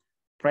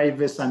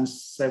 privacy and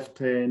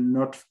safety,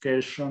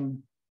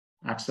 notification,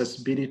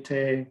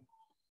 accessibility,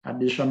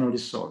 additional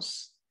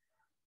resource.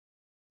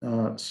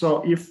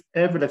 So if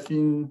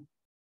everything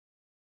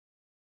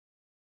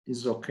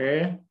is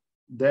okay,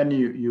 then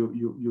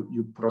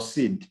you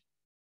proceed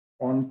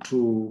on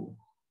to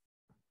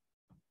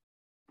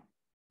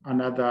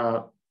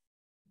another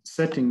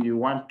setting you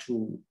want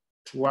to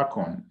work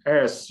on.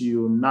 Else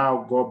you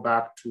now go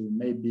back to,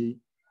 maybe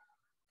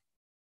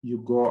you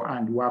go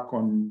and work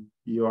on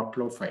your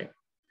profile.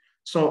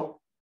 So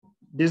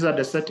these are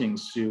the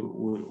settings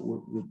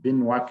we've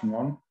been working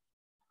on.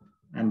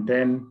 And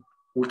then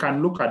we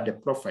can look at the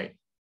profile.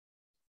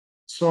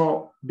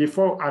 So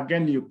before,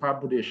 again, you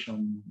publish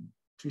on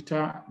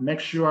Twitter, make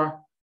sure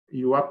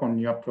you work on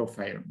your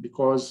profile,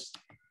 because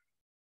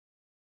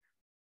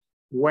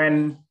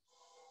when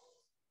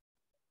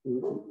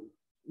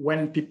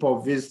people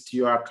visit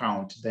your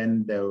account,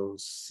 then they'll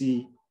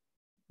see,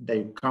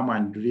 they come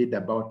and read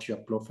about your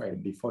profile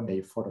before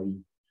they follow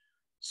you.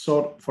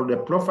 So for the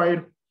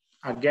profile,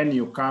 again,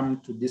 you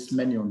come to this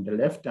menu on the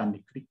left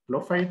and click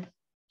profile.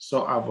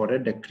 So I've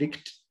already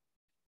clicked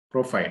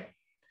profile.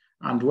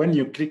 And when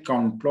you click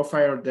on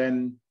profile,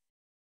 then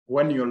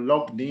when you're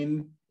logged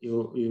in,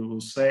 you will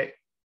say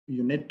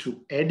you need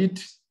to edit.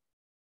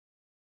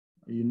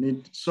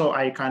 So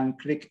I can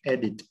click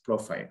edit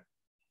profile.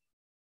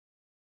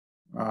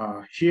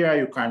 Here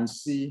you can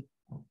see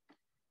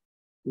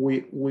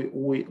we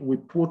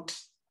put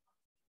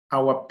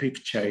our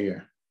picture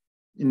here.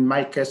 In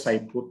my case, I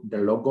put the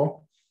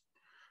logo.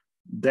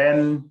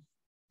 Then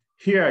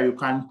here you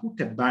can put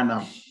a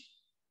banner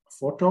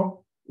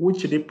photo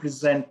which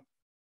represent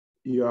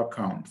your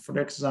account. For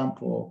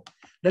example,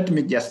 let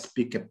me just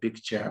pick a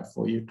picture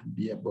for you to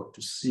be able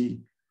to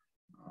see.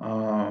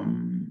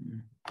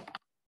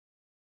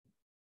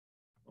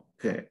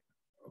 Okay,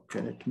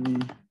 let me.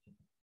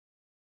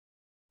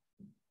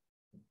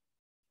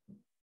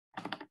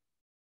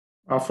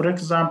 For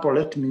example,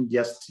 let me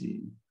just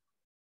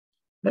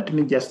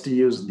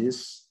use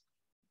this.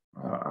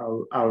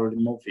 I'll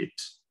remove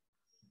it.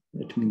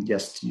 Let me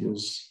just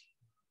use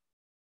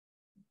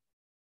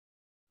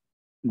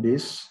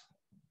this.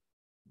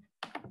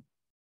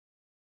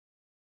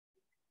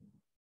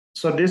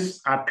 So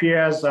this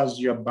appears as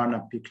your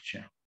banner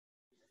picture.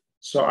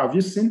 So have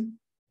you seen?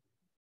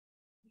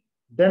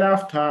 Then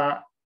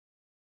after,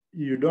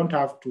 you don't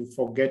have to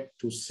forget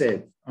to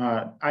save.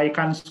 I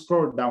can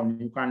scroll down.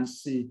 You can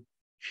see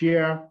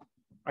here,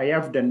 I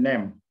have the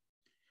name.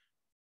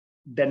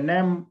 The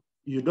name,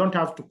 you don't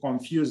have to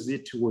confuse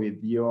it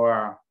with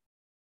your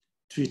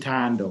Twitter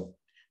handle.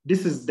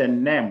 This is the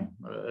name,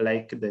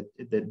 like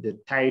the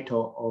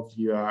title of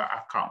your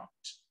account.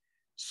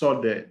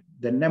 So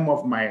the name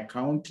of my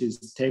account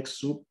is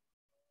TechSoup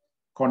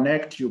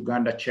Connect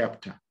Uganda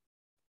Chapter.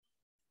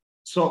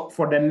 So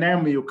for the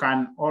name, you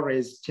can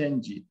always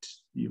change it.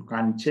 You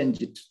can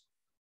change it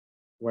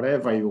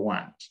whatever you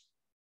want.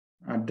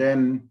 And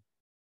then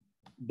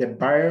the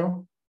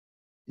bio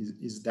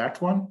is that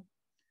one.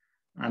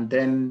 And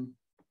then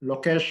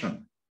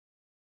location.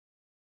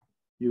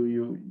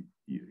 You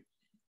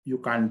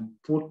can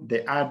put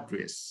the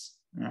address.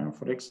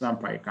 For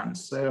example, I can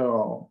say,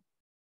 oh,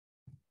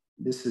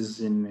 this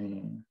is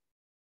in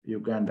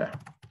Uganda.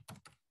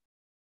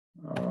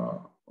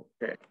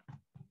 Okay.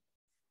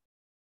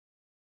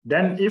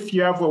 Then if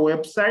you have a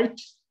website,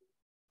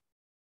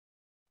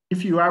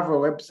 you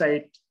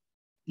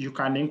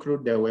can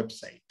include the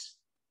website.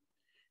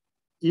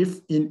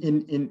 If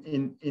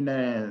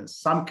in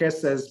some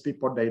cases,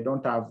 people, they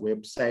don't have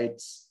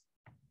websites,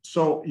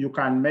 so you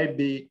can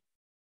maybe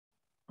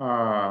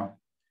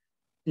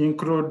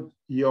include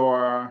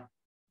your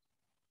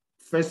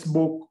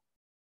Facebook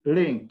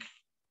link,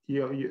 the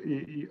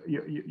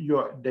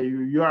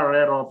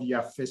URL of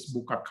your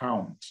Facebook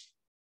account.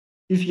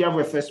 If you have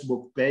a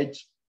Facebook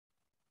page,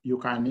 you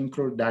can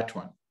include that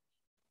one.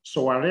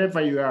 So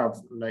wherever you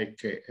have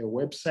like a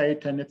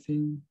website,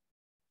 anything,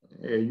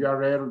 a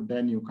URL,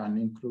 then you can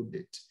include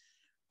it.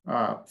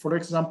 For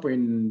example,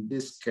 in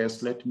this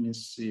case, let me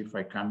see if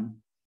I can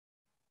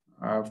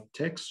have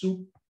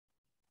TechSoup.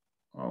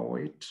 Oh,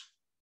 wait.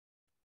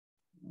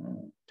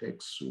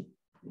 TechSoup.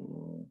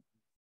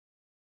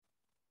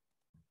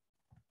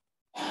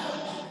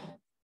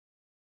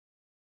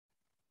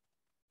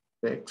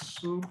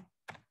 TechSoup.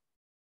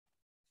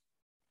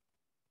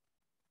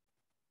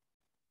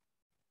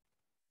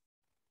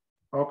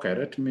 Okay,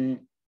 let me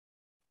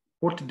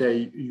put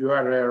the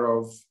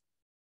URL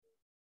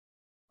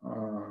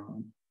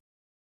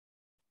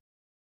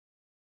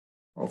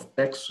of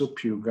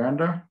TechSoup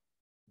Uganda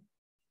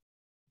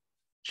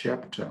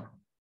chapter.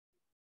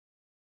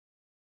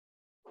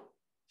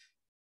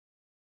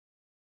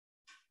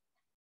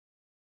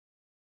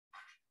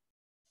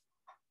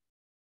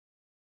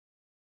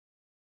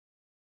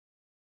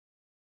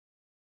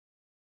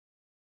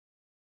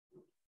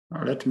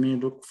 Let me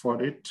look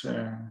for it.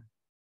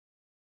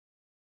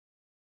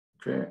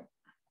 Okay.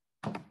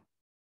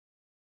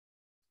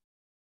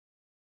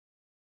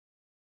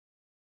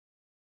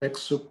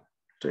 TechSoup.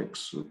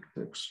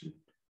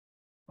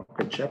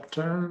 Okay,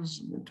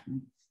 chapters. Let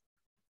me.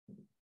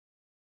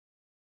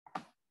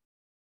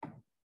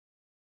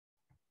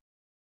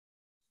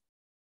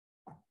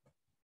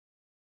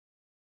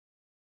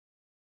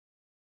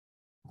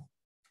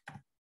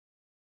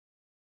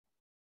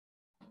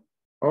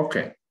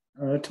 Okay,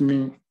 let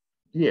me.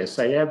 Yes,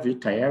 I have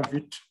it.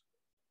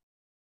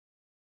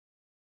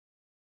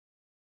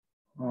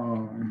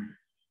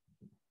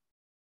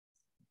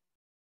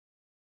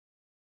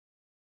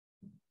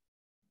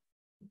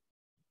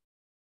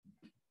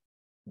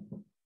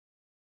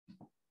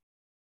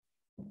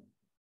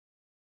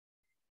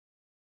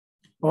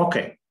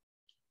 Okay.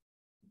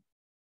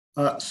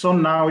 So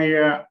now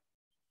here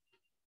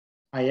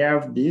I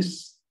have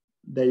this,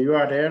 the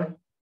URL.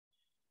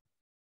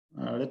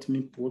 Let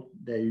me put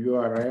the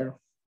URL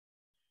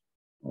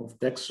of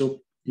TechSoup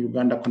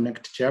Uganda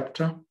Connect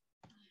chapter,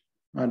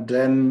 and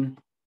then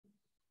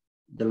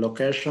the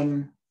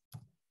location,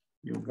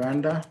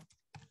 Uganda,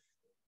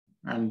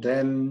 and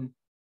then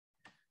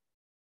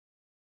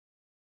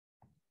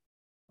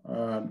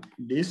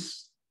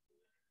this,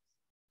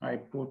 I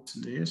put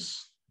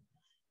this,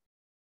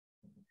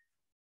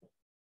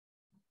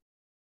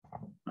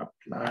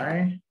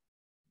 apply.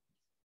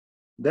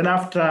 Then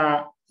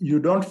after, you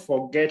don't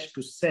forget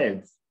to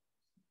save.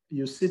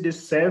 You see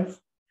this save?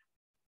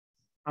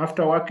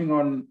 After working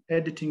on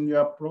editing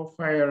your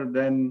profile,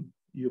 then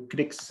you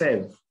click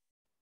save.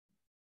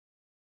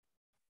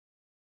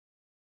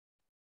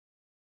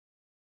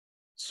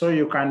 So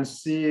you can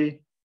see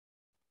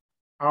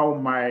how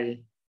my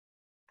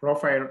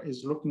profile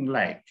is looking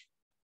like.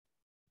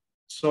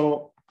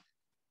 So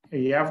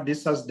you have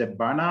this as the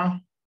banner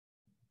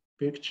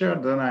picture,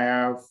 then I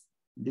have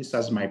this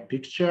as my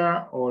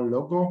picture or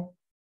logo.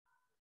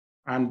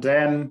 And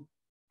then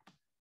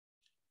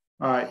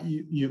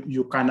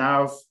you can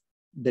have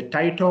the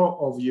title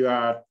of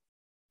your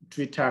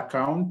Twitter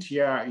account.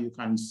 Here you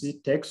can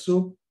see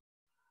TechSoup,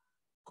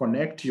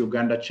 Connect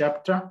Uganda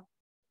chapter.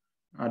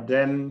 And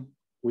then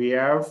we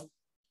have,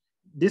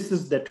 this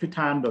is the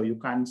Twitter handle. You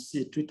can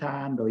see Twitter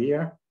handle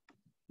here.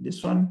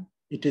 This one,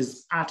 it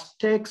is at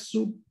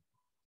TechSoup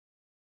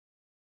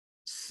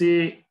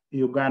C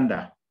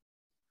Uganda.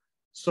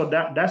 So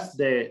that's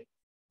the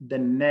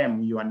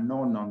name you are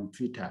known on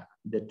Twitter,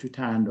 the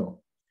Twitter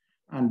handle.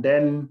 And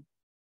then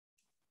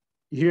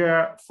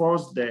here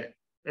follows the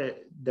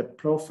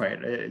profile,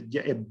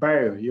 a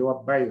bio,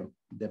 your bio,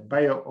 the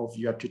bio of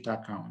your Twitter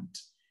account.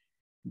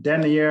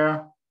 Then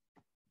here,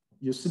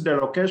 you see the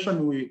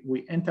location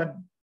we entered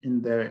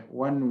in the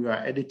when we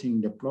are editing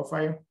the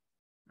profile.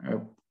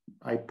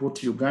 I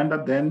put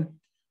Uganda, then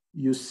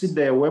you see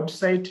the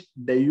website,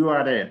 the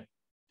URL.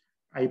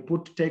 I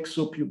put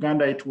TechSoup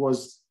Uganda, it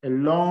was a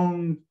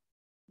long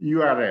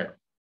URL.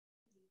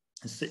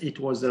 It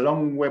was a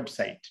long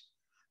website.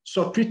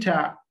 So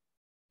Twitter,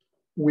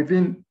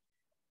 within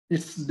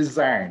its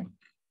design,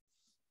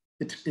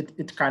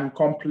 it can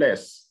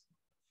compress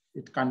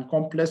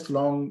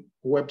long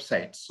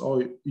websites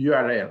or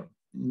URL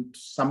into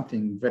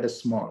something very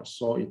small,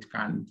 so it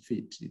can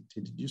fit. It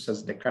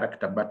reduces the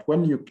character, but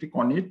when you click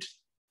on it,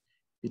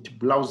 it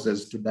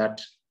browses to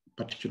that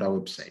particular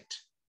website.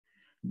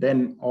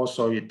 Then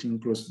also it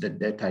includes the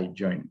data I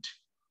joined.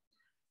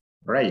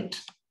 Right.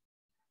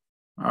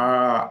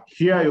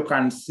 Here you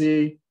can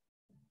see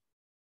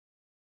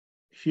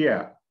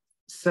here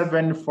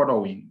 7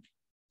 following.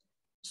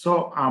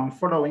 So I'm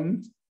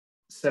following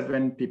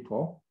 7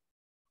 people.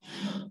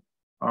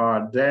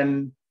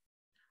 Then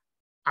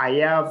I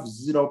have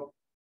 0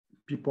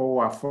 people who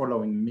are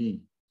following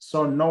me.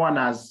 So no one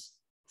has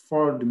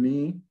followed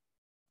me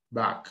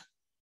back.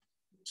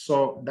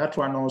 So that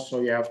one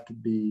also you have to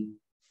be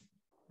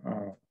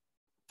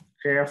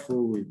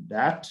careful with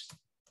that.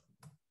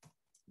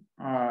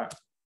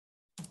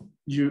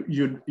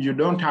 You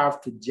don't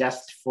have to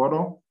just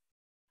follow.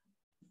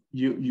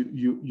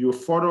 You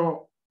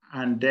follow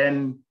and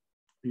then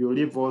you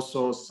leave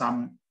also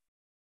some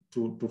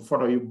to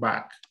follow you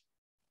back.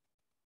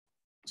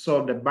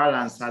 So the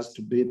balance has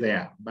to be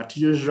there. But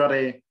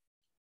usually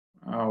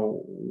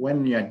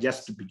when you're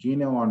just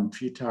beginning on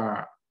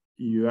Twitter,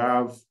 you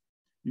are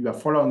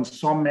following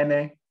so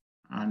many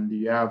and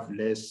you have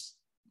less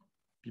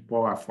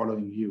people are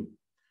following you.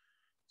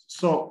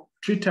 So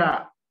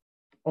Twitter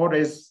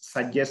always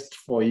suggests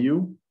for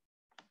you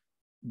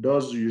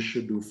those you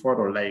should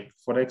follow. Like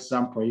for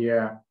example,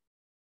 here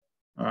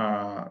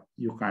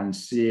you can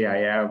see I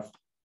have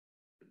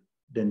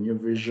the New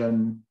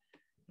Vision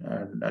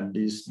and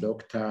this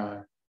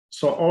doctor.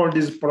 So all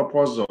these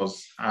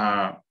proposals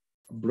are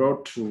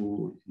brought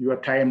to your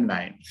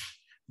timeline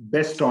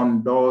based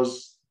on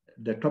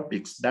the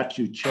topics that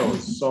you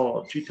chose.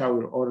 So Twitter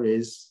will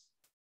always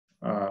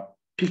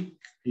pick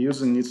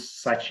using its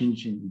search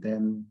engine,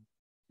 then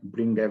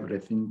bring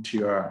everything to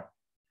your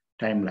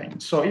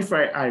timeline. So if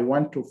I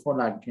want to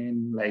follow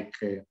again, like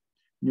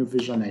New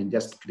Vision, I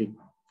just click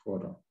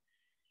follow.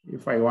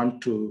 If I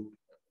want to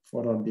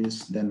follow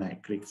this, then I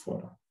click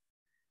follow.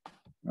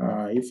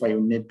 If I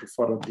need to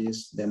follow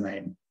this, then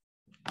I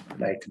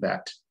like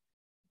that.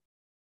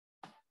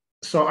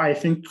 So I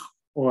think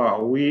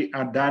we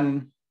are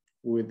done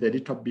with a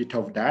little bit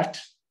of that.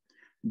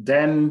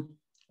 Then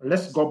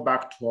let's go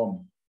back to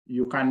home.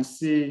 You can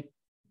see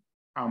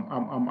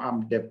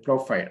I'm the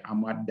profile.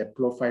 I'm at the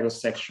profile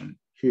section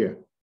here.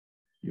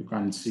 You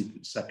can see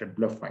it's at the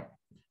profile.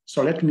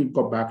 So let me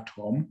go back to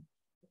home.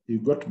 You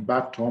go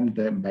back to home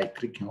then by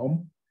clicking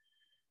home.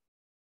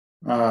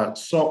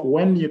 So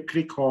when you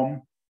click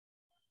home,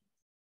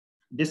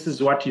 this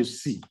is what you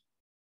see.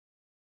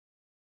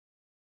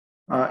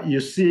 You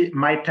see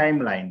my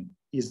timeline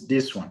is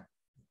this one.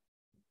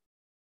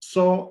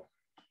 So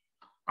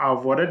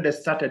I've already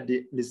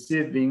started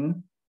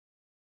receiving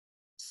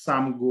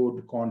some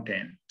good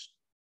content.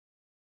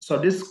 So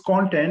this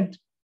content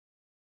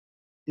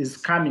is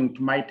coming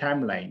to my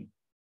timeline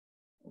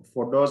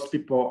for those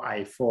people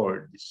I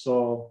followed.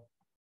 So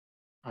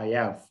I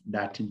have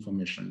that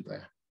information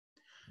there.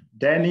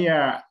 Then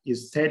here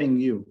is telling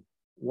you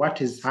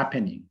what is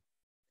happening.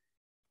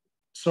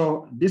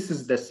 So this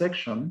is the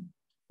section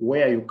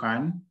where you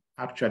can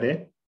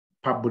actually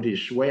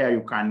publish, where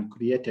you can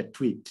create a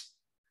tweet.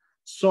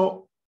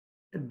 So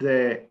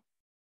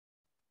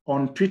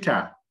on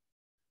Twitter,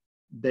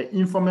 the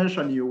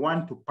information you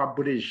want to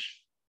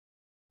publish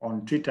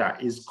on Twitter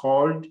is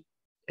called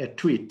a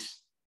tweet.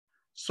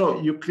 So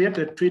you create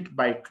a tweet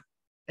by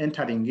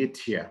entering it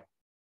here.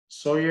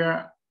 So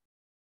here,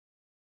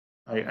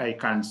 I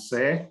can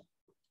say,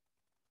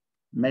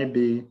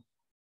 maybe,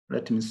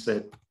 let me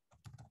say,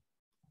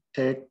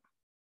 TechSoup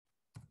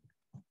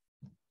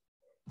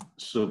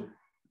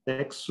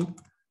TechSoup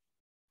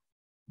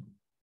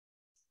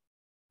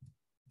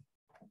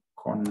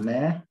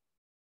connect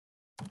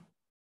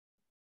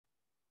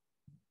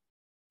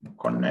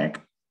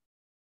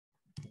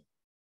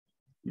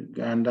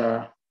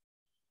Uganda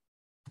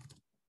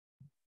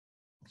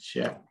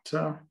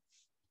chapter.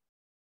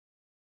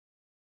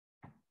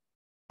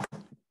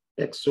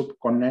 TechSoup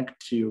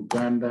connect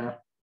Uganda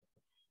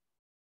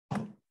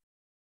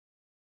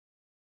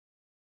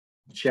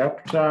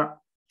chapter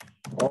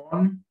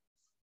on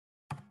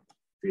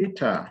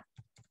Twitter.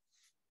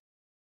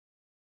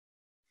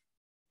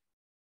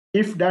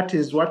 If that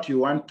is what you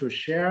want to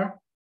share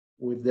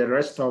with the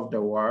rest of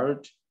the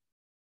world,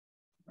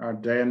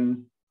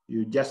 then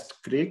you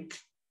just click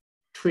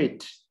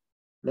tweet.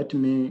 Let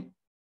me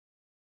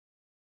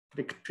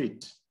click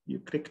tweet. You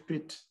click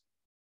tweet.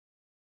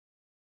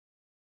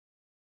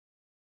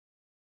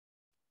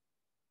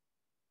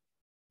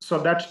 So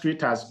that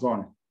tweet has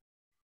gone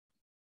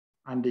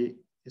and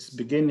it's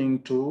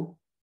beginning to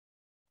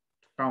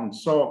count.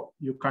 So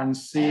you can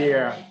see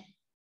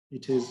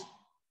it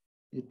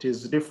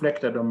is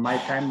reflected on my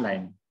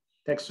timeline.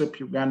 TechSoup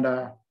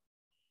Uganda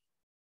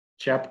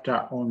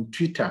chapter on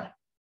Twitter.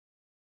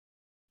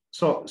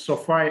 So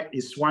far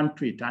it's one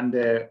tweet,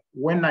 and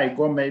when I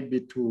go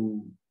maybe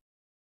to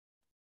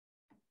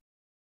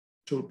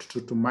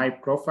my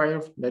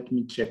profile, let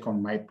me check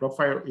on my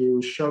profile, it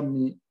will show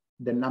me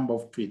the number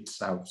of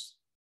tweets I've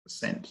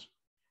sent.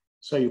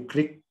 So you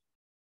click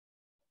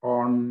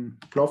on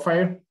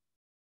profile.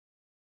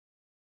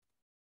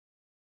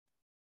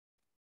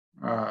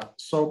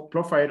 So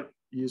profile,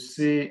 you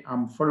see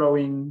I'm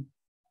following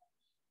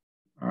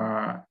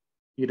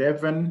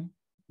 11,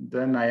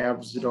 then I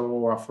have 0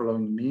 who are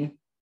following me.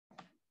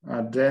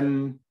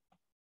 Then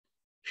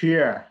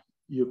here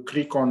you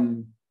click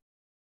on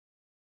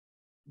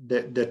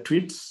the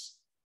tweets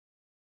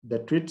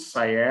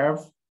I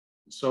have.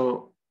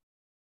 So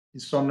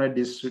it's only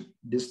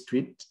this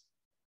tweet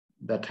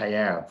that I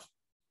have.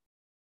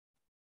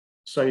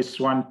 So it's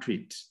one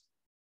tweet.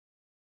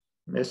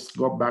 Let's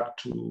go back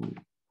to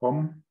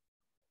home.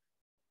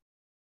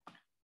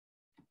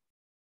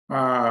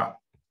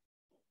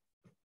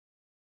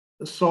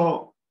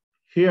 So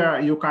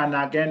here you can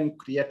again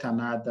create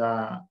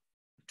another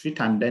tweet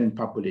and then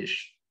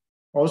publish.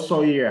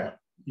 Also here,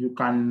 you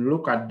can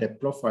look at the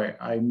profile,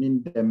 I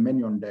mean the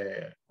menu on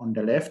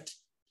the left.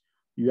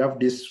 You have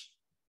this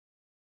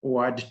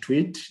word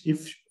tweet.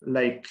 If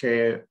like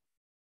you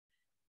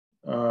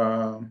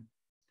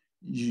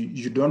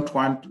don't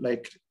want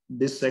like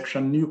this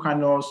section, you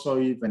can also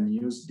even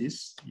use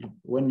this.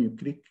 When you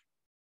click,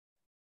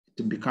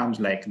 it becomes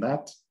like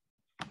that.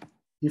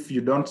 If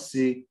you don't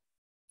see,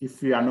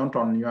 if you are not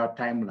on your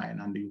timeline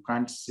and you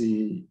can't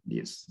see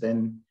this,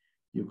 then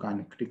you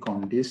can click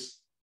on this.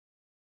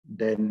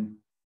 Then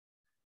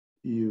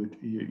you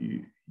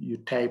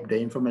type the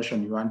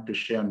information you want to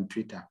share on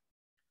Twitter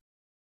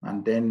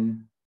and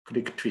then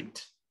click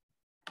tweet.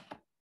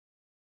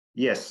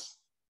 Yes.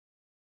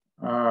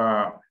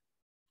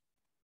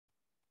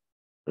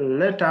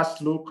 Let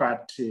us look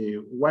at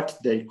what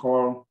they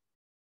call.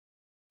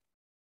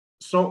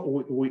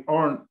 So we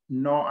all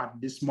know at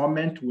this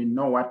moment, we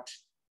know what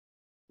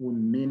we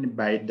mean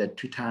by the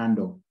Twitter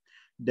handle.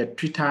 The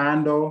Twitter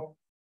handle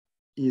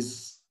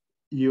is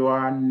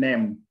your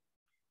name.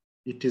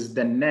 It is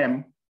the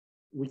name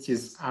which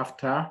is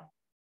after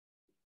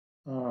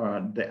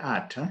the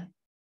art.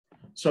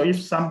 So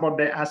if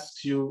somebody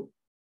asks you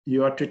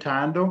your Twitter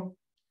handle,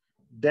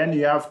 then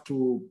you have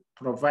to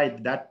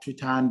provide that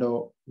Twitter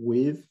handle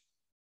with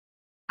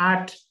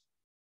at.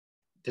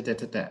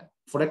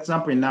 For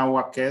example, in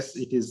our case,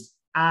 it is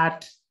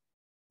at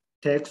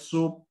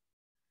TechSoup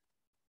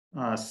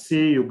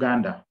C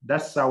Uganda.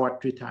 That's our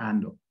Twitter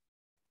handle.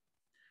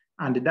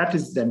 And that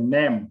is the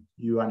name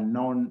you are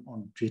known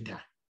on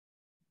Twitter.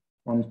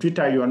 On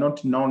Twitter, you are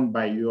not known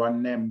by your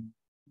name,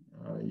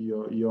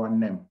 your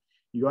name.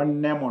 Your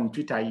name on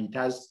Twitter, it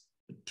has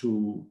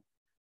to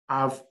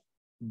have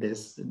the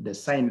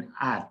sign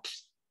at,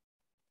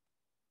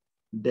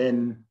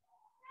 then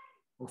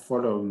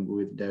following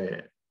with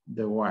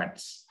the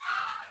words.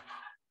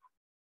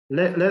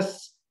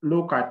 Let's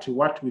look at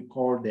what we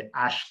call the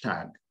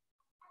hashtag.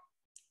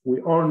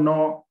 We all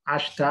know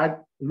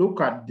hashtag.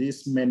 Look at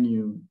this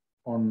menu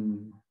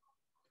on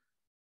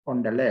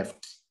the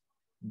left.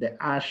 The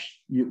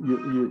hash,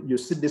 you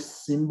see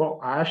this symbol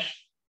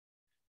hash,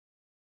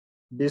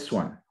 this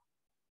one,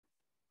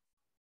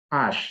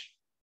 hash.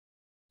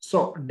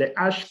 So the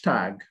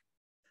hashtag,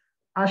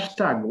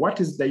 what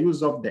is the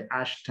use of the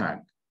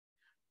hashtag?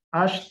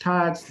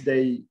 Hashtags,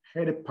 they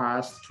help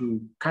us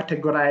to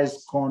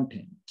categorize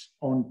content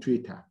on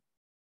Twitter.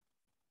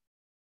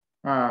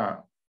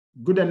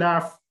 Good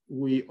enough,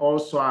 we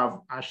also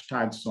have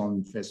hashtags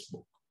on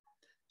Facebook.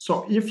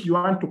 So if you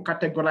want to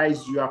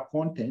categorize your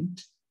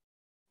content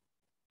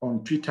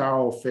on Twitter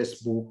or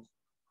Facebook,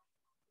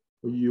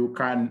 you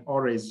can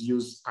always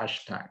use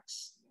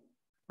hashtags.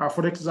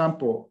 For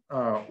example,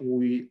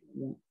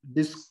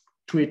 this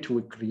tweet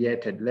we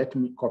created, let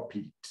me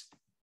copy it.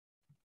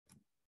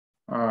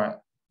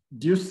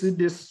 Do you see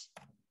this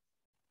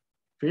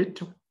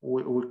tweet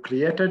we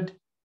created?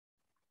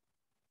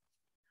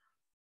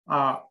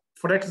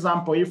 For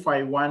example, if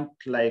I want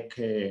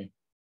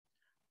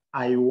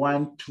I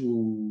want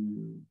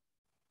to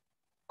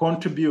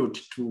contribute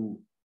to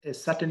a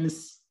certain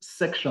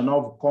section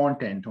of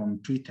content on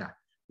Twitter,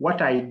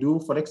 what I do,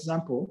 for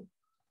example,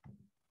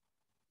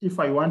 if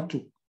I want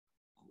to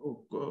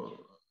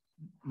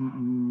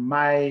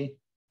my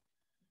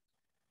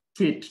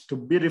tweet to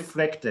be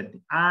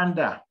reflected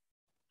under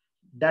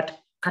that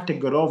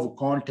category of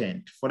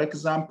content. For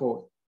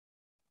example,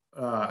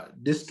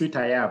 this tweet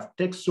I have,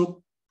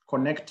 TechSoup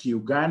Connect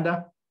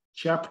Uganda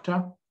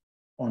chapter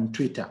on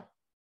Twitter.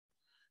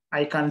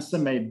 I can say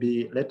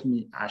maybe, let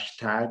me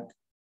hashtag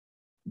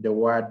the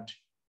word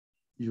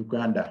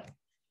Uganda.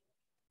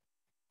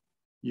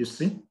 You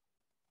see?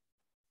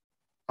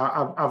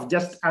 I've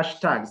just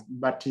hashtags,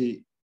 but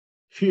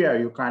here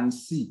you can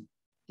see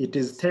it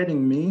is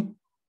telling me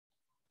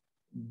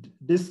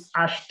this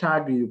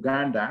hashtag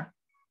Uganda.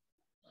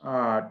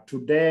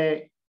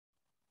 Today,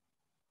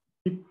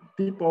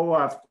 people who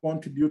have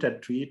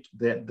contributed to it,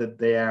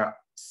 there are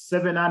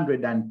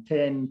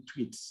 710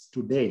 tweets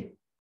today.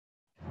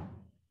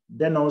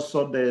 Then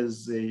also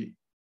there's a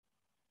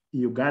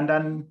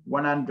Ugandan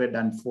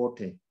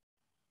 140.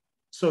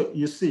 So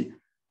you see,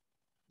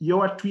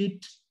 your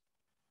tweet,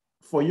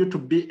 for you to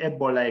be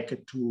able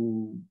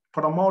to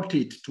promote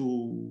it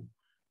to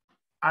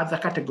other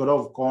category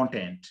of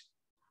content,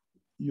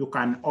 you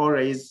can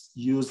always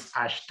use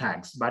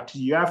hashtags, but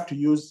you have to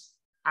use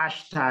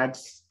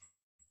hashtags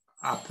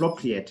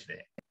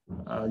appropriately.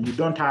 You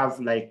don't have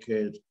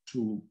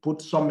to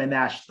put so many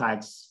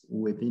hashtags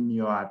within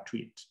your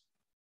tweet.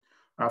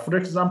 For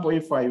example,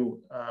 if I,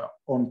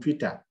 on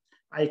Twitter,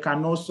 I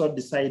can also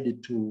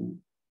decide to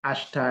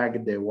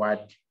hashtag the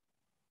word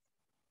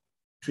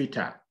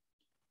Twitter.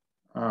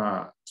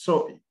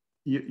 So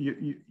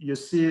you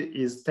see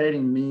is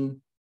telling me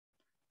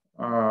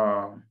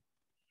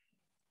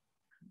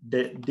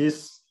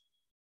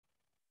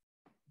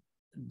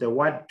the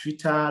word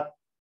Twitter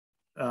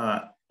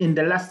in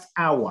the last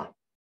hour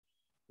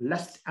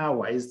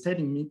is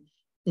telling me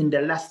in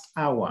the last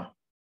hour,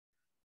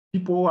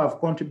 people who have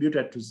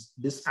contributed to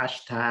this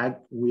hashtag,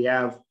 we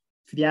have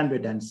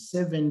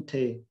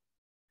 370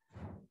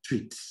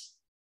 tweets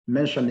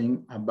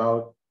mentioning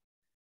about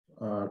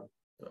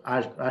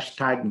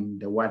hashtagging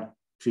the word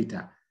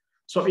Twitter.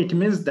 So it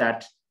means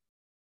that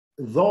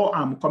though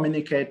I'm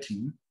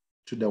communicating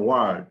to the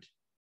world,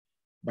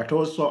 but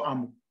also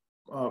I'm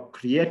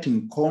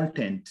creating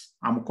content,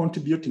 I'm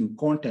contributing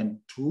content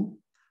to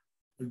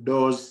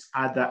those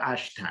other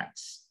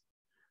hashtags.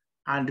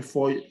 And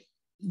for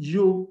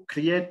you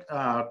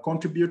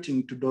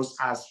contributing to those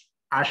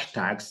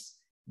hashtags,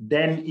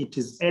 then it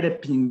is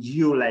helping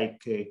you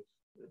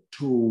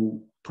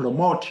to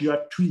promote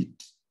your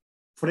tweet.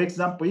 For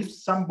example, if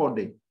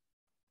somebody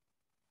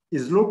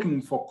is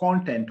looking for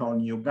content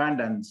on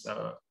Ugandans,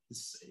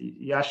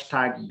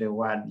 hashtag the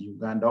word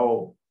Uganda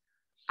or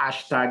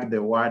hashtag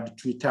the word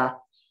Twitter,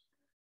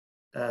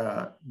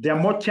 there are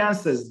more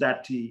chances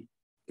that he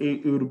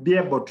will be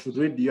able to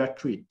read your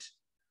tweet.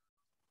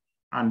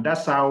 And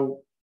that's how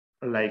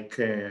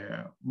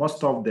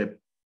most of the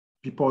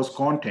people's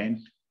content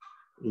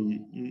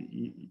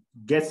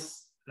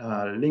gets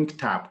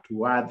linked up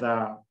to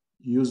other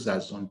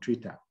users on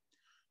Twitter.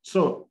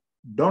 So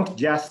don't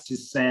just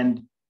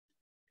send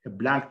a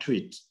blank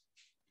tweet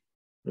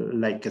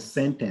like a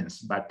sentence,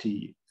 but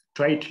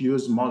try to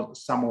use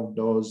some of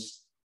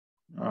those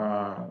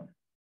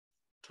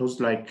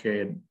like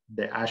the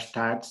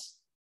hashtags.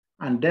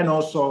 And then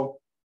also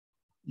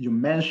you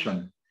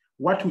mention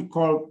what we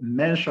call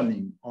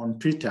mentioning on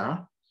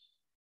Twitter.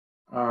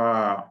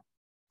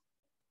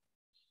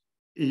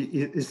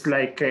 It's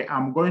like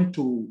I'm going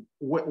to,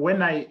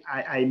 when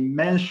I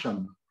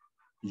mention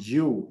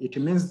you, it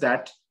means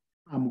that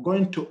I'm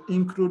going to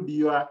include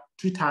your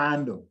Twitter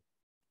handle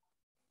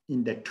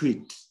in the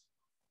tweet.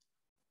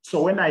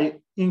 So when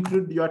I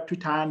include your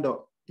Twitter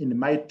handle in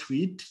my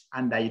tweet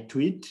and I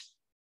tweet,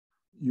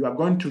 you are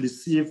going to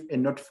receive a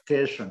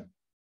notification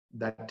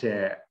that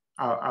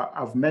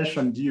I've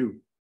mentioned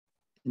you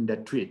in the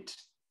tweet.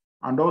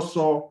 And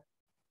also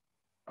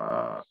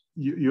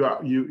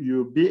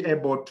you'll be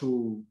able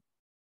to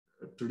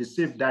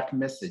receive that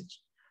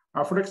message.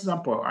 For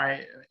example,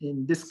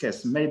 in this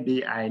case,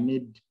 maybe I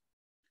need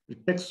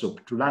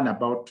TechSoup to learn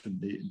about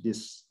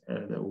this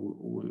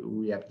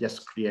we have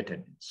just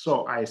created.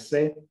 So I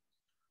say,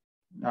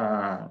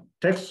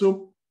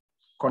 TechSoup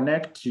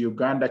Connect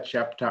Uganda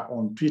chapter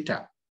on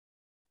Twitter.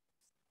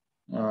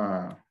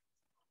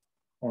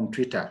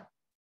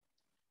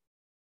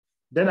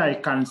 Then I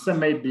can say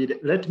maybe,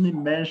 let me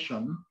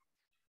mention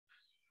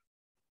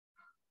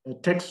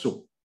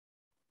TechSoup.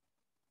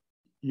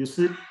 You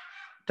see,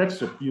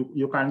 TechSoup,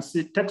 you can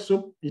see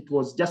TechSoup, it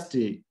was just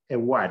a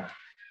word,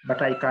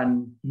 but I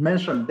can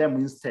mention them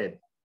instead.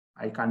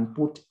 I can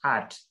put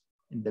at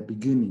in the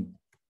beginning,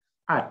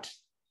 at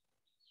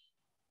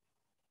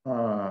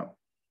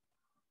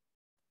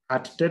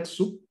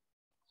TechSoup.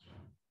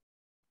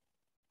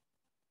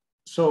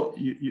 So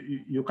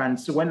you can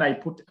see when I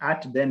put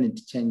at, then it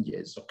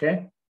changes,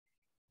 okay?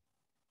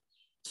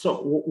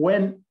 So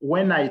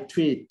when I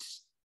tweet,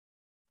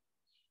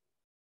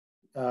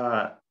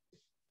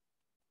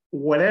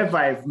 whatever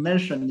I've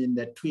mentioned in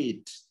the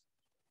tweet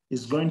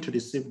is going to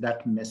receive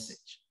that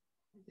message,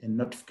 a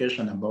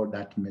notification about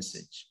that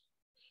message.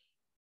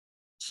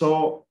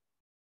 So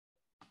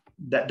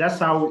that's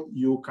how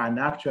you can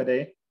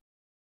actually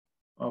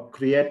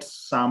create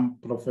some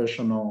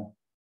professional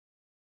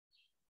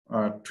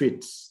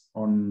tweets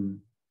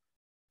on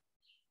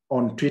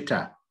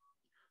Twitter.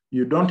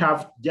 You don't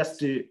have just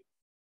to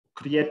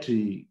create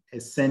a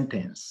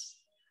sentence,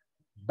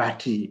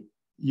 but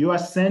your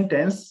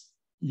sentence,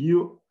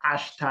 you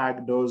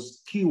hashtag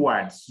those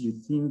keywords you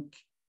think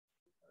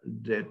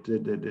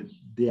that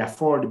they are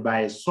followed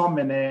by so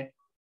many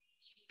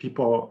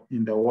people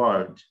in the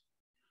world.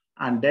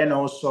 And then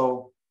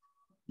also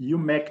you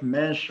make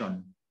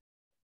mention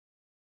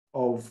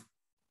of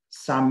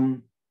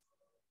some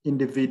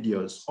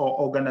individuals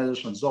or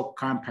organizations or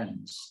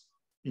companies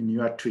in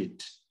your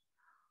tweet.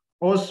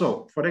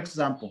 Also, for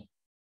example,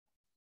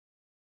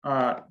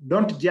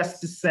 don't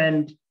just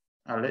send,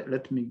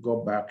 let me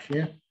go back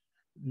here.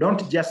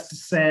 Don't just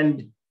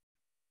send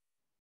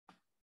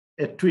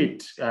a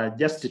tweet,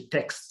 just a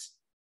text.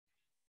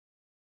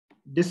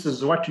 This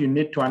is what you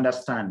need to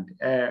understand.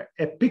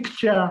 A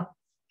picture,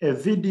 a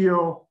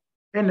video,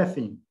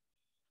 anything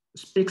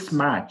speaks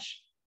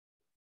much.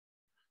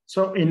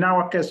 So in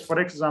our case, for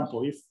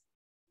example, if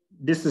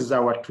this is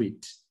our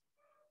tweet,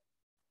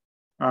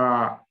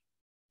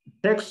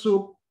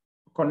 TechSoup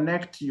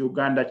Connect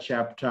Uganda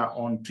chapter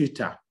on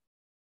Twitter,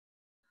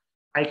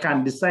 I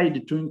can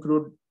decide to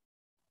include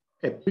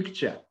a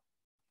picture.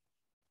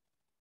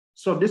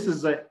 So this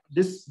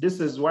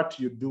is what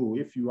you do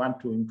if you want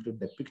to include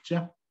the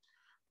picture.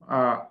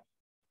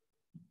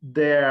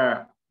 There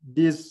are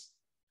these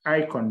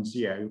icons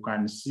here. You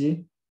can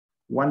see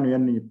one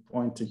when you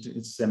point it,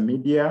 it's a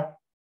media.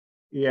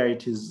 Here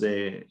it is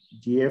a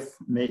GF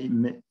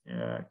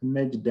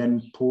image,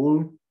 then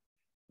pool.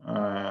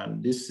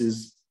 This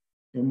is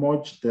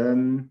image,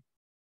 then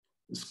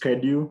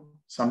schedule,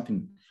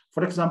 something.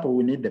 For example,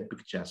 we need the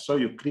picture. So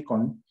you click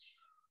on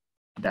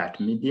that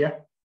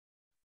media.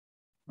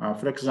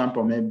 For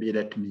example, maybe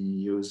let me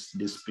use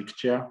this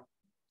picture.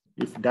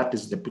 If that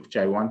is the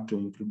picture I want to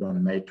include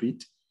on my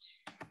tweet,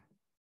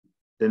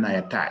 then I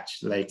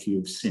attach like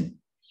you've seen.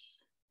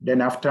 Then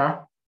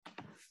after,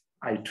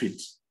 I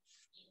tweet.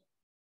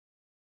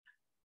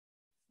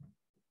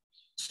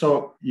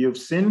 So you've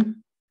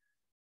seen.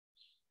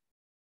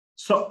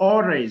 So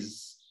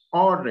always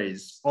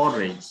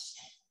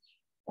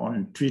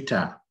on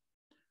Twitter,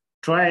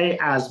 try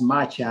as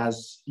much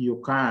as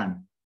you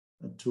can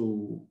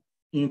to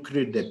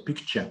include the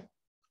picture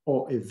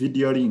or a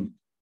video link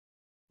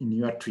in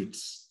your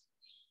tweets.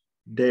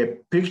 The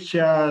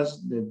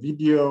pictures, the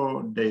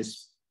video, they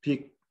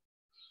speak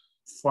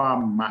far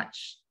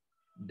much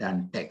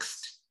than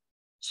text.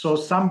 So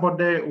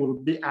somebody will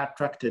be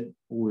attracted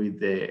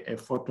with a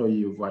photo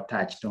you've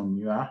attached on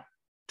your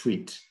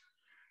tweet.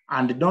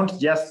 And don't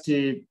just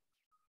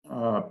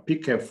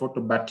pick a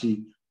photo, but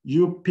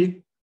you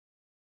pick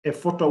a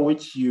photo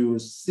which you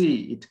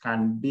see it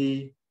can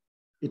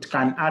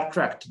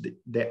attract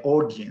the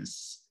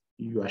audience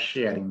you are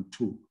sharing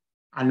to.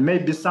 And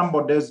maybe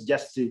somebody else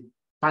just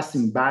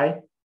passing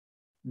by,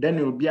 then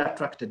you'll be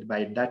attracted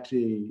by that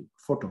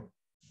photo,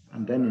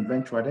 and then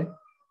eventually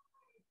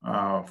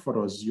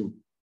follows you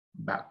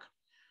back.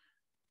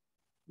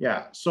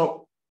 Yeah,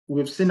 so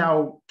we've seen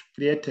how to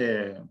create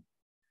a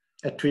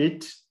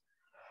tweet.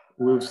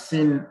 We've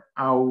seen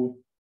how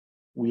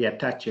we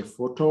attach a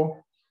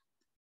photo,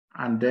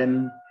 and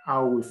then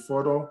how we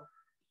follow,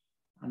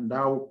 and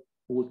how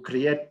we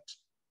create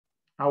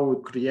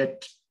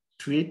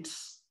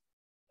tweets,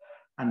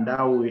 and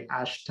how we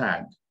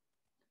hashtag.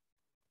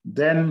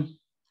 Then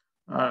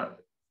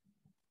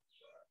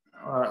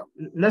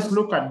let's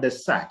look at the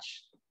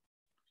search.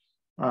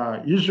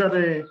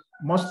 Usually,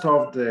 most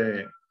of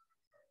the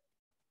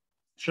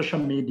social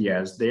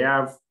medias, they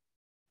have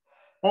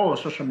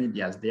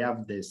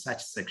the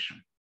search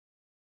section.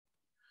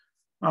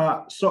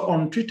 So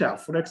on Twitter,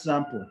 for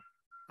example,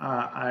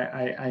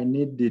 I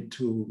needed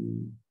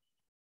to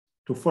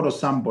follow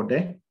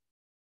somebody,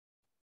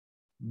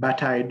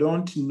 but I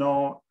don't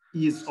know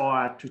his or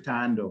her Twitter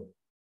handle.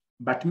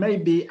 But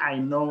maybe I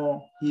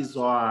know his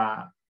or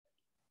her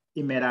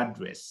email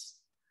address.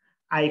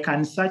 I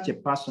can search a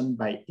person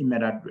by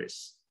email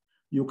address.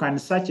 You can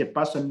search a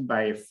person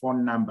by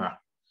phone number.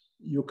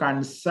 You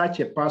can search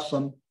a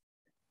person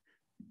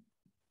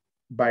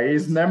by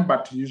his name,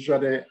 but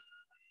usually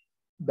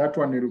that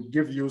one will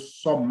give you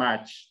so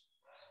much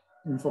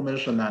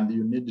information, and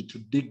you need to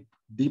dig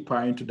deeper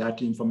into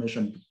that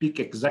information to pick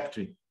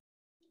exactly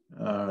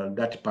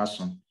that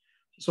person.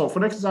 So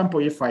for example,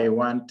 if I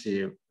want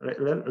to,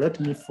 let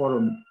me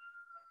follow,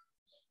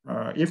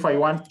 if I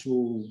want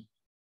to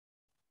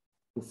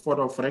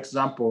follow, for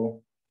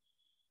example,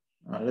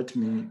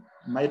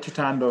 my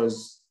Twitter handle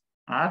is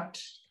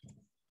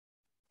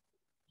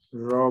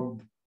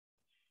 @Rob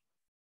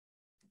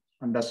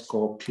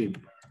underscore kib.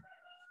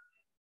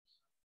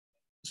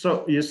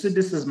 So you see,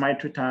 this is my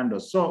Twitter handle.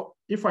 So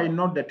if I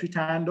know the Twitter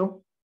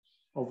handle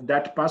of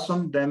that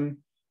person, then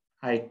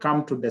I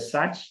come to the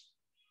search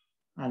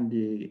and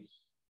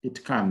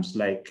it comes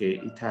like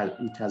it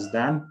has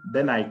done.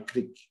 Then I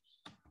click.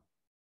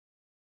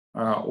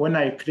 When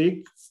I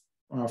click,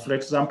 for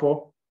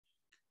example,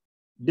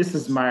 this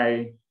is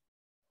my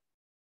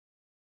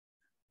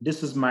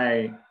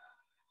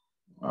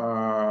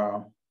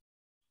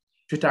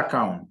Twitter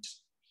account.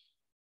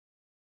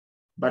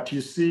 But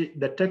you see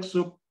the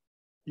TechSoup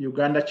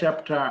Uganda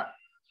chapter,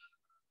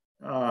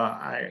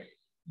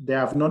 they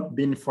have not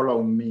been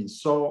following me.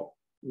 So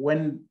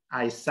when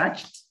I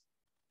searched,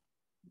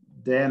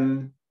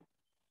 then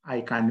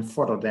I can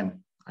follow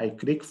them. I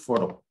click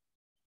follow.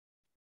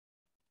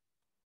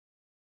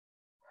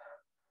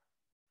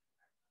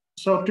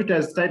 So Twitter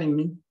is telling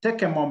me,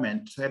 take a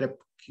moment to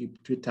help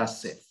keep Twitter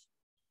safe.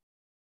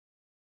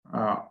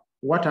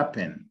 What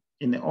happened?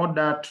 In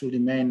order to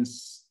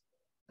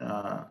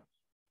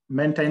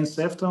maintain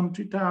safety on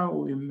Twitter,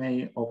 we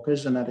may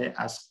occasionally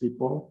ask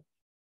people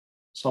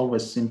solve a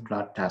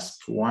simpler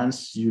task.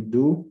 Once you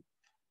do,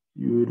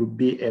 you will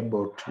be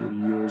able to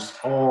use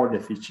all the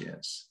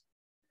features.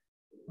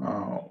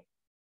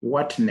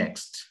 What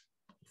next?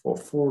 For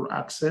full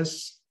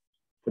access,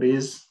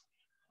 please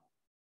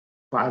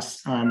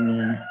pass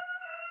on.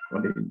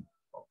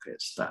 Okay,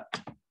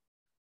 start.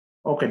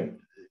 Okay,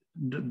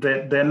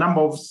 the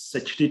number of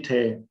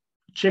security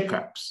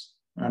checkups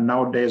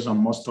nowadays on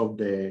most of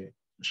the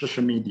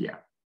social media,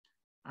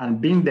 and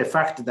being the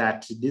fact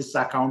that this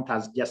account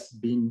has just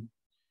been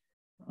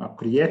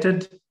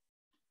created,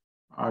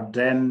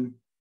 then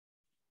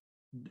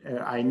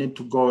I need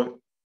to go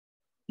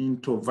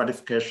into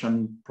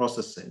verification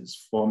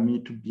processes for me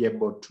to be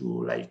able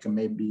to, like,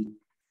 maybe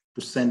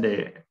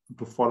to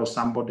to follow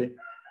somebody.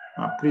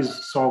 Please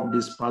solve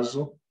this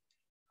puzzle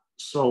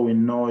so we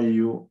know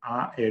you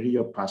are a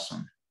real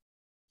person.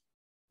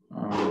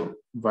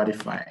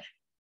 Verify.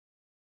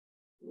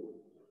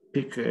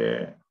 Pick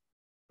a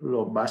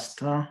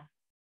Robusta.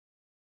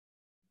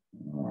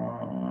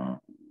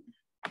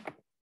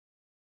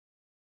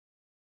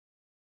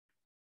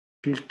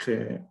 Pick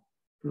a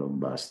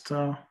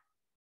Robusta.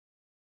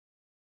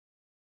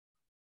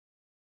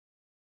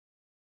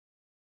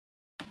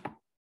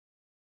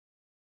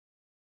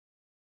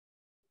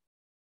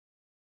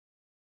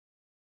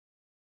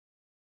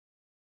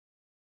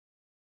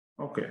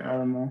 Okay, I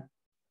don't know.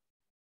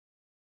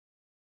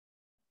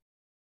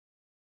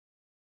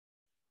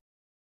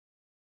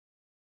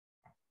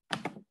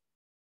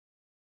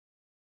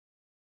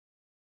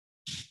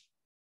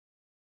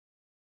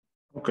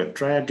 Okay,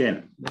 try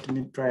again. Let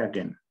me try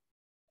again.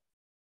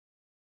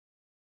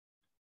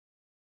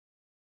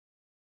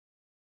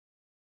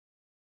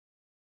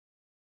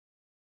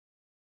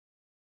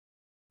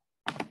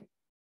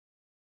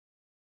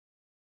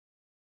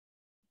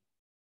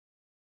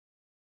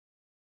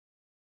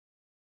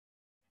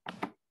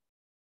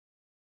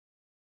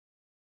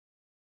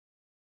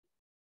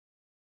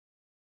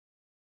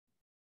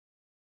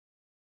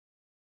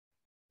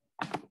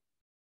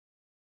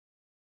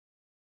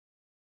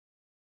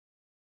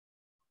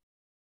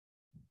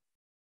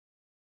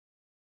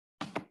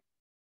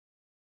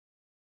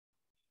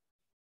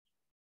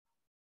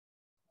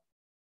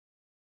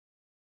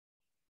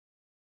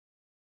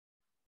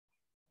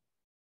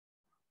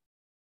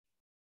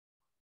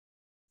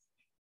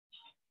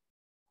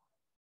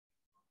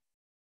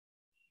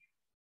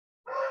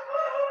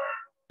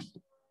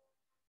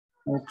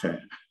 Okay.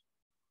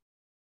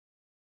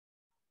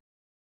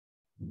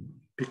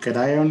 Pick a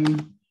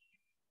lion.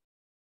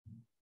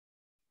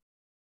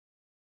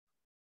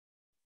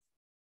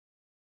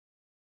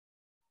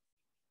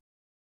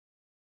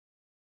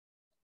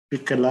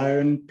 Pick a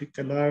lion, pick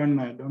a lion.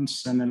 I don't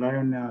send a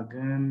lion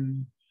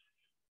again.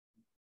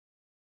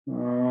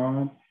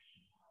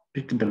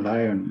 Pick the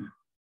lion.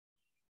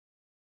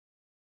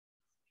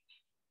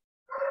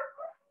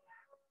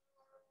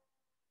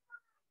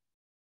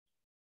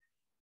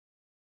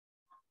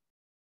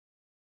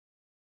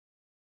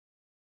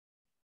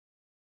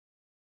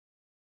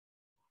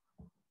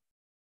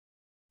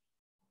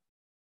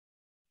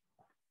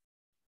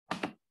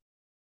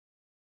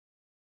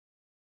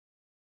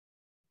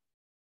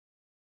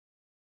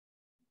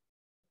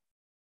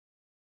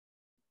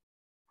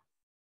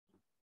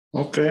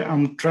 Okay,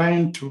 I'm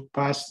trying to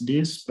pass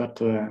this, but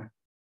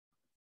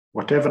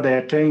whatever they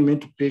are telling me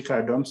to pick,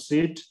 I don't see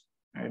it.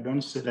 I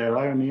don't see the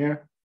lion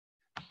here.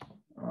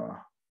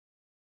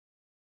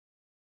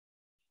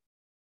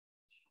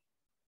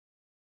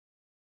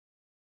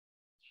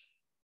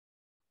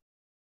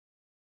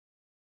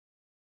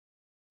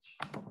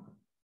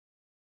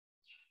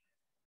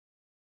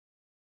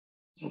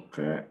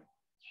 Okay.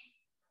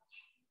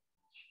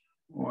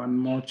 One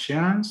more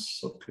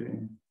chance.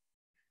 Okay.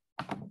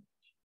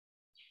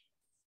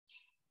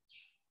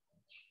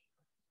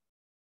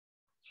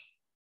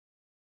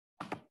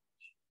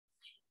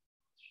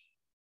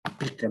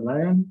 Pick a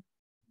lion.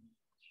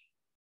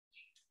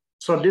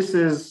 So this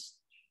is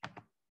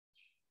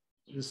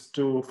is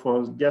to,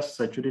 for just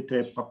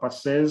security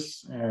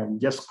purposes,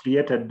 just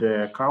created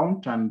the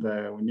account, and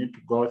we need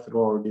to go through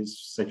all these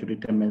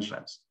security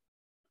measures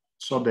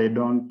so they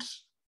don't,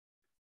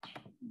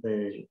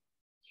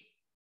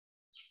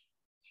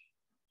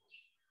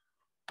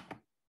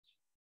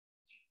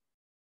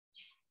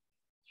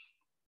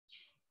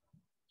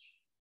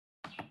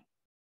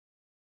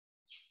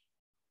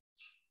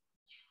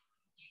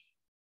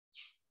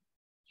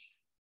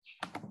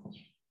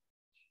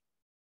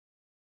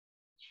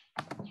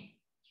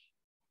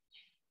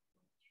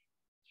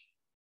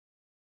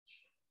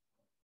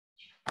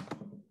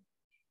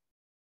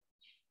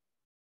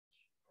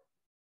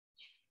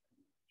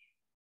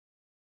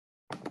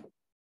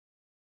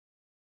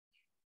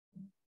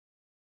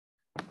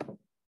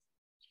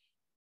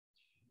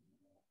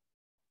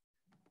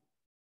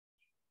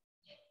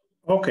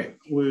 okay,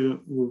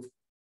 we've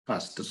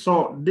passed.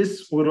 So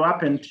this will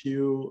happen to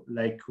you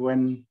like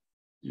when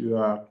you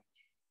are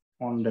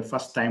on the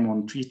first time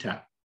on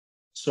Twitter.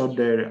 So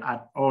they're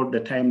at all the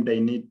time they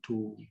need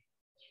to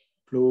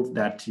prove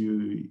that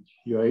you're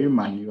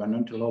human, you are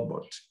not a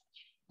robot,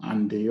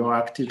 and your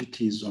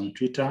activities on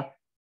Twitter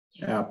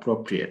are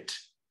appropriate.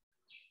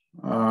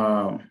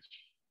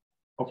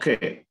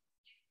 Okay.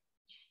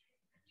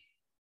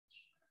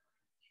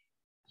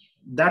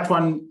 That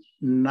one,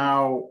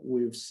 now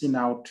we've seen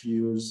how to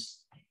use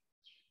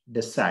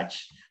the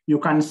search. You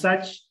can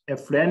search a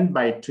friend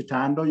by Twitter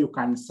handle, you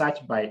can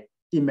search by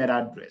email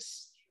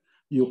address,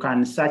 you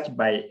can search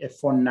by a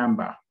phone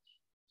number.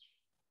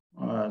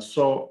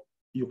 So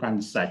you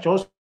can search.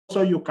 Also,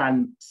 you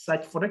can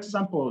search, for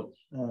example,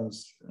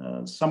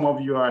 some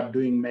of you are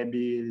doing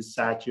maybe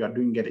research, you are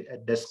doing a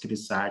desk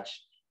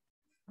research,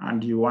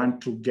 and you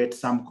want to get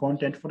some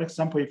content. For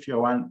example, if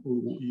you're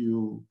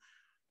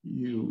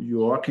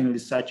working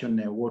research on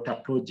a water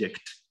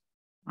project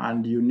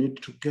and you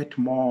need to get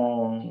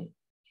more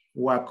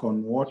work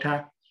on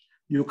water,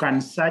 you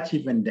can search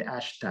even the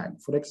hashtag.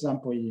 For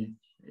example,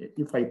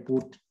 if I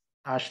put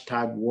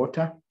hashtag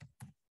water,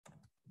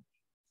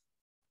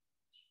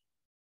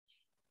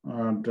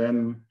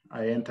 then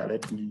I enter,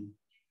 let me.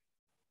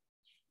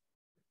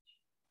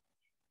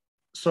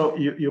 So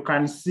you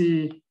can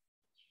see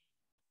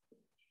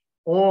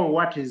all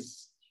what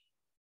is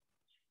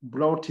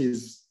brought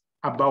is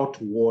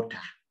about water.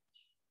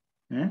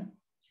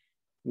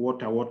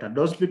 Water.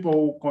 Those people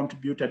who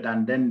contributed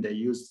and then they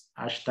use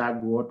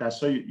hashtag water.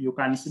 So you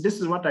can see, this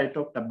is what I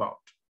talked about.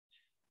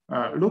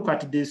 Look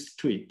at this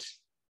tweet,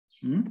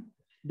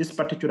 this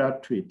particular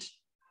tweet.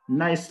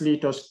 Nice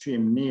little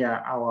stream near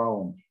our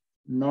home,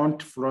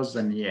 not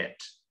frozen yet.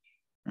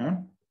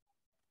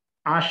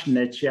 Ash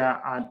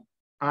nature and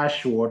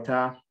ash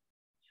water,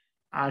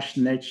 ash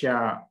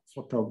nature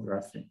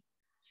photography.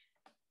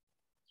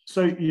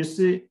 So you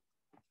see,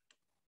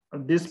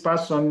 this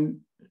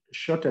person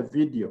shot a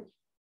video,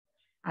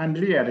 and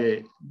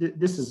really,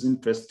 this is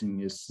interesting.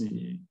 You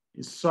see,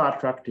 it's so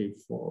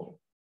attractive for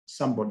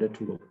somebody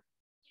to look.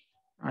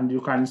 And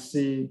you can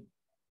see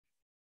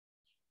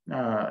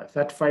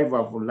 35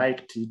 have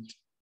liked it,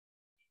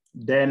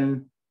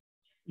 then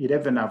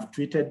 11 have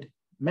tweeted.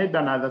 Maybe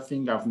another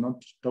thing I've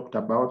not talked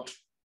about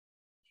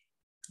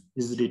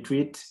is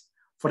retweet.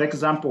 For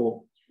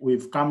example,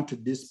 we've come to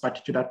this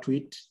particular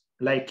tweet.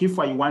 Like if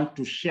I want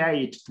to share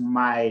it to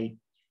my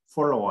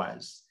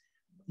followers,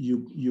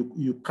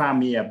 you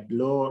come here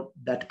below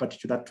that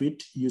particular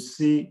tweet, you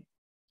see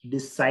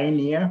this sign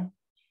here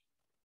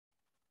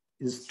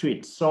is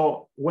tweet.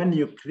 So when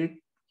you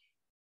click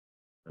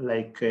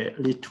like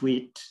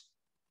retweet,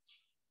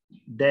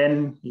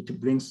 then it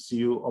brings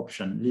you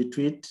option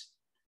retweet,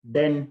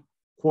 then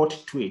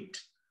quote tweet.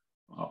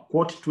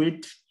 Quote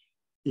tweet,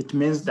 it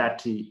means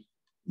that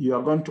you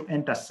are going to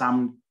enter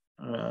some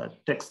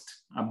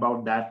text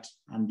about that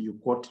and you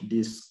quote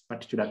this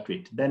particular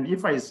tweet. Then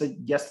if I say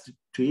just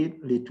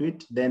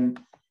retweet, then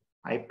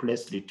I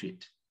place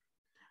retweet.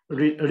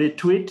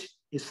 Retweet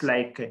is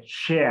like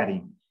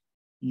sharing.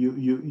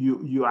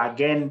 You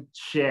again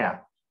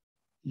share.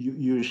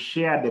 You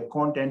share the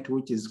content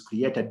which is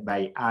created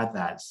by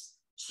others.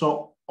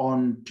 So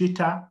on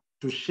Twitter,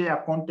 to share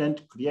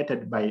content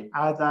created by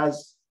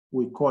others,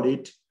 we call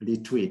it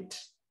retweet.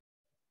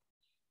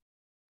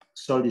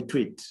 So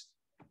retweet.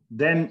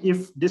 Then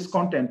if this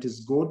content is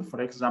good,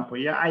 for example,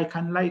 yeah, I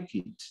can like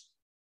it.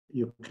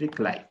 You click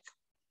like.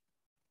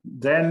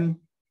 Then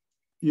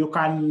you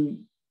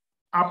can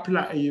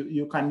apply,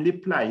 you can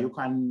reply, you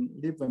can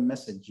leave a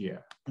message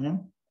here.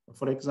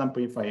 For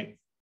example, if I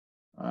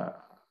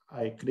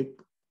click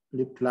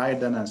reply,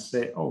 then I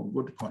say, oh,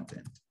 good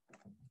content.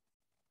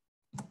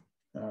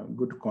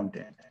 Good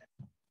content.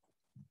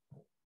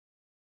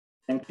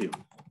 Thank you.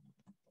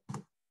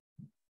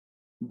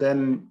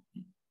 Then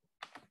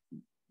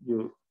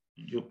you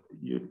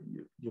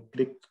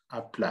click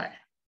apply.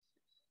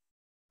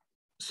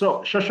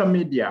 So social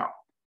media,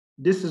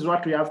 this is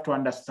what we have to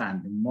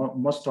understand.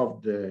 Most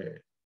of the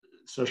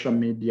social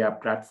media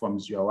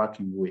platforms you are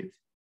working with,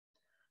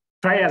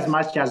 try as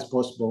much as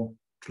possible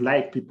to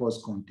like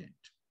people's content.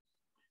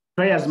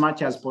 Try as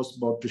much as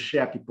possible to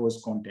share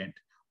people's content.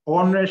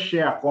 only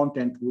share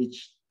content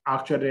which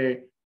actually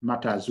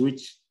matters,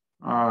 which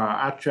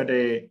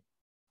actually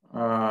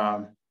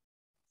has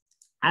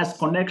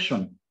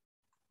connection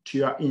to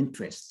your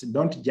interest.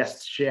 Don't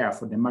just share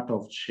for the matter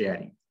of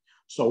sharing.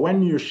 So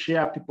when you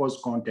share people's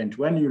content,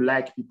 when you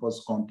like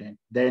people's content,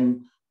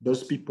 then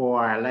those people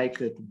are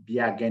likely to be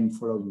again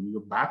following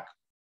you back.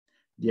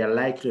 They are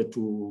likely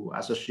to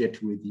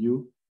associate with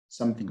you,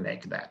 something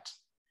like that.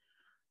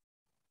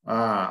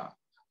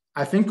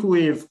 I think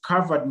we've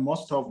covered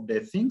most of the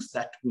things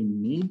that we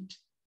need,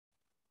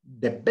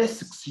 the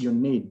basics you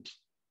need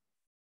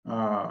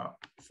for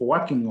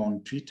working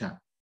on Twitter.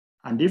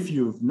 And if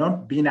you've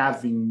not been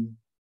having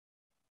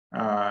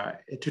a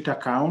Twitter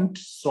account,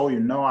 so you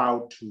know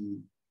how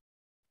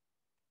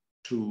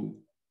to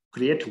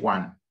create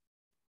one.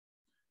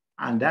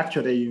 And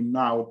actually, you know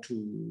how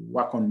to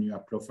work on your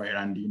profile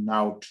and you know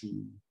how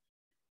to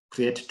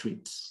create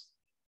tweets.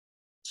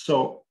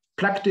 So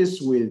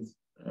practice with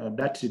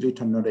that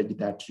little knowledge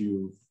that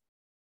you've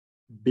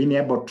been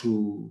able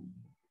to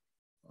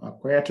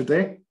acquire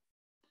today.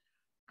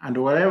 And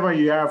wherever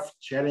you have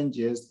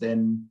challenges,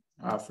 then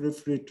feel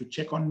free to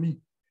check on me,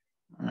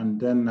 and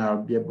then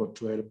I'll be able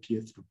to help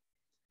you through.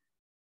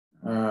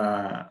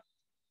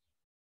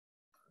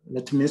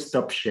 Let me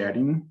stop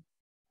sharing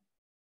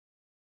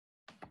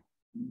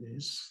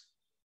this.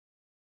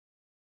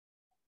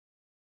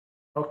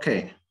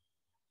 Okay.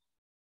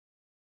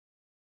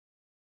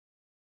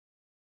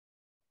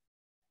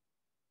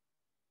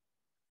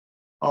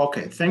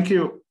 Okay, thank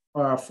you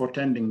for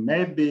attending.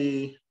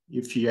 Maybe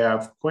if you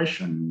have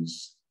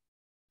questions,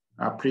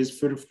 please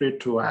feel free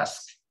to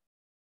ask.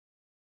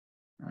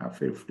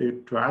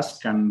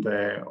 And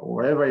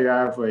wherever you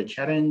have a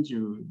challenge,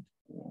 you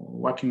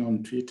working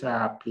on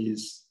Twitter,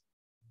 please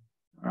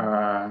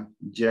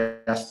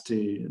just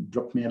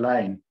drop me a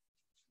line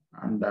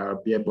and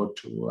I'll be able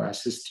to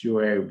assist you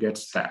where you get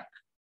stuck.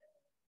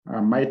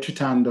 My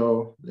Twitter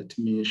handle, let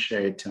me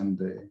share it.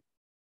 And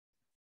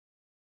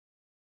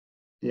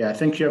yeah,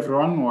 thank you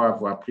everyone who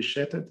have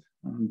appreciated.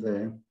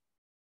 And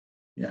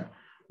yeah,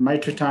 my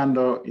Twitter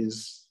handle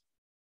is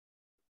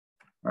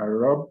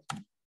Rob.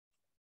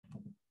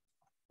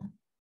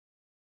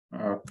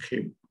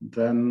 Okay,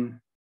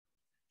 then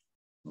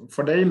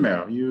for the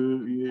email,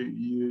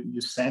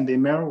 you send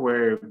email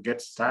where you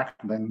get stuck,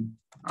 then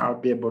I'll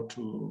be able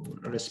to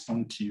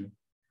respond to you.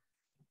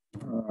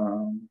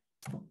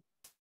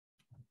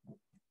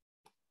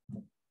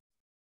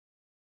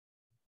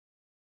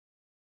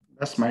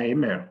 That's my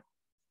email.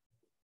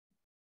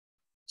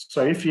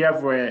 So if you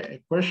have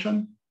a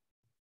question,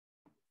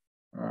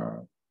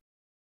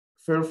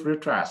 feel free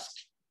to ask.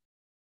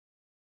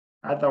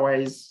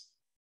 Otherwise,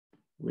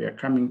 we are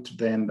coming to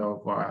the end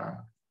of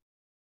our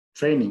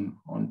training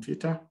on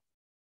Twitter.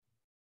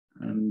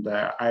 And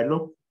I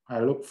look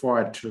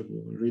forward to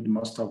read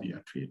most of your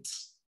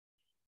tweets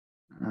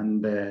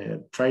and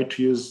try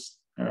to use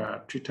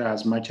Twitter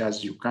as much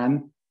as you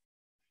can.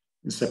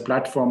 It's a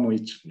platform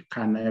which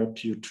can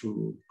help you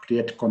to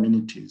create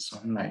communities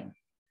online.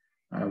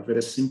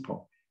 Very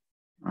simple.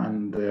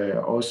 And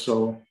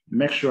also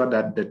make sure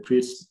that the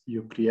tweets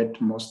you create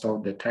most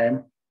of the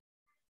time,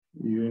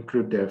 you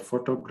include the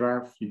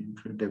photograph, you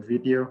include the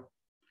video.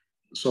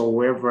 So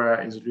whoever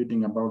is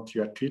reading about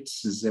your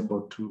tweets is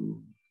able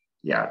to,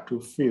 to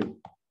feel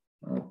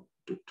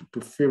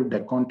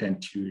the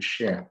content you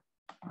share.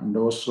 And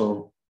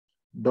also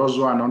those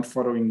who are not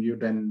following you,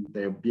 then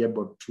they'll be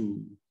able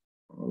to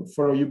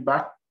follow you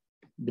back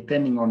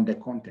depending on the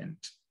content.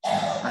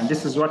 And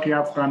this is what you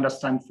have to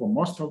understand for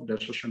most of the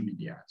social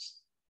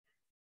medias.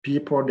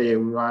 People, they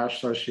will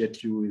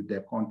associate you with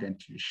the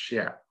content you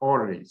share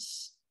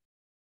always.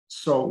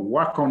 So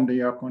work on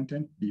your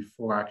content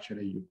before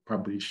actually you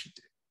publish it.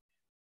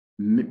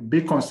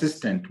 Be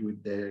consistent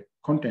with the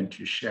content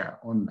you share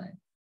online,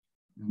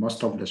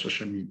 most of the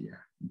social media.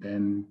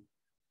 Then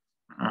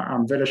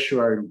I'm very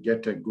sure you'll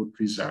get a good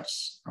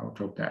results out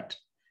of that.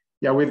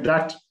 Yeah, with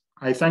that,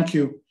 I thank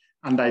you.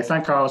 And I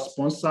thank our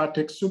sponsor,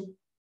 TechSoup,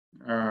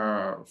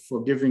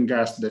 for giving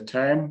us the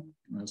time,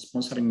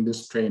 sponsoring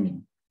this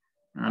training.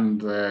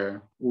 And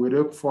we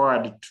look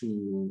forward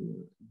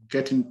to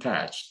get in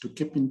touch, to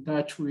keep in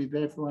touch with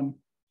everyone,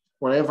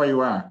 wherever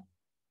you are.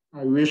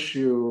 I wish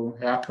you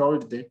a happy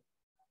holiday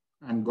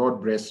and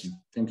God bless you.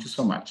 Thank you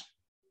so much.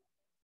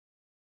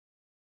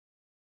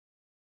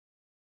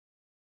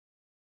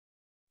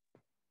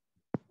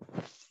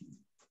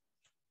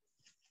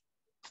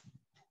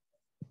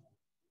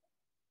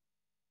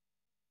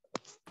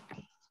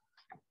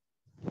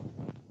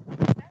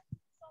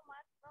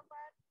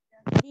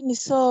 Been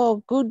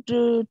so good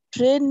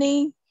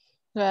training.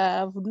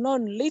 I've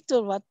known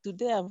little, but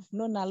today I've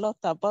known a lot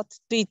about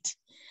it.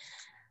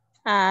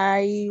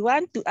 I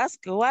want to ask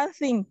one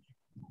thing.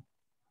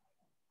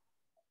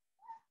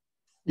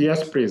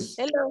 Yes, please.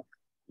 Hello.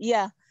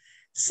 Yeah.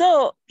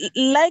 So,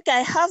 like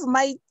I have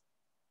my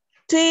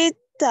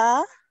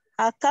Twitter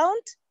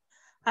account,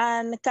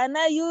 and can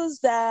I use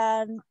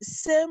the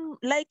same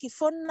like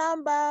phone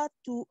number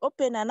to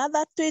open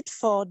another tweet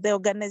for the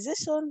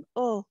organization?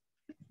 Oh.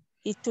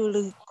 it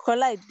will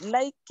collide.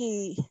 Like,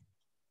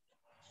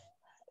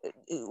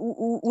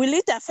 will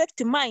it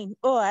affect mine?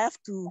 Oh, I have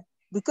to,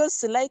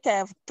 because like I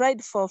have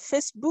tried for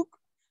Facebook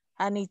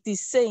and it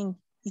is saying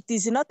it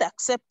is not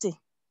accepting.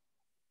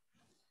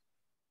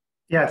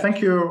 Yeah,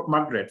 thank you,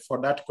 Margaret, for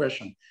that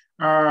question.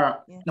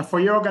 Now for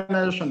your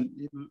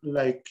organization,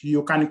 like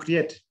you can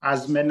create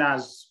as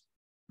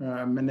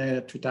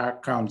many Twitter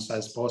accounts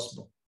as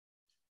possible,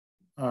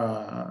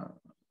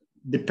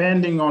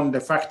 depending on the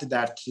fact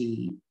that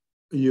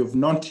you've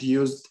not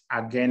used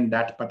again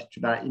that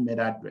particular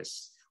email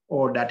address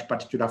or that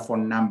particular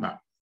phone number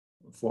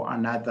for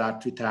another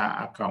Twitter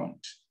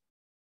account.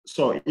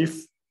 So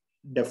if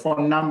the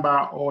phone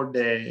number or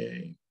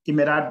the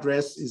email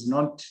address is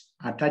not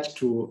attached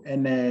to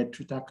any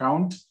Twitter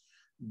account,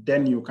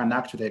 then you can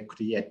actually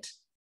create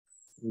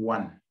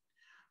one.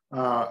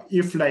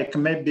 If like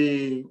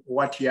maybe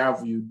what you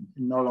have, you're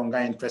no longer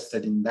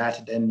interested in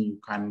that, then you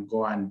can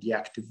go and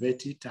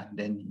deactivate it and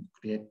then you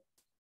create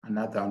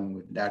another one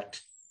with that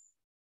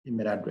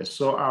email address.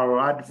 So I'll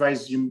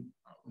advise you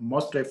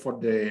mostly for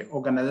the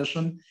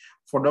organization.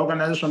 For the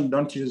organization,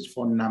 don't use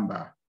phone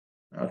number.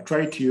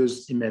 Try to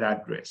use email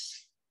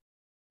address.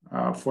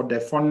 For the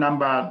phone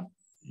number,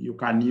 you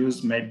can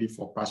use maybe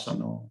for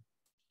personal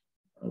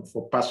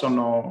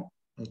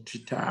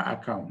Twitter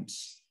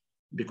accounts,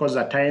 because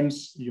at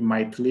times you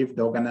might leave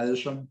the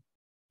organization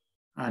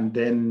and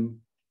then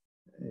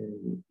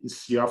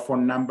it's your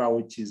phone number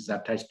which is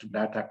attached to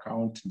that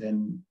account,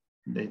 then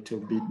it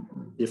will be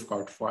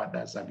difficult for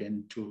others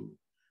again to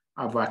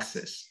have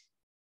access.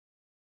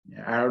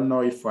 Yeah, I don't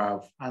know if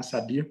I've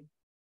answered you.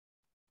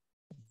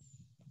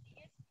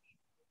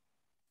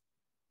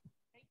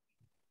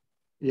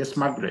 Yes,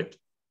 Margaret.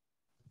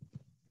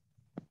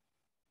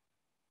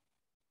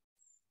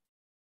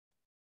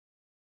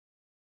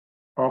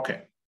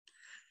 Okay.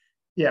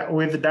 Yeah,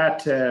 with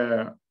that,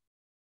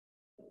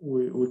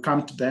 we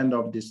come to the end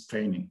of this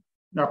training.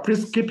 Now,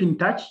 please keep in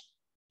touch.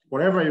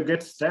 Wherever you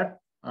get stuck,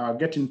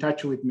 get in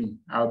touch with me.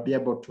 I'll be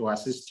able to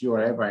assist you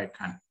wherever I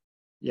can.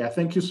 Yeah,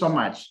 thank you so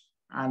much.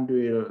 And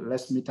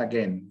let's meet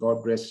again.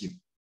 God bless you.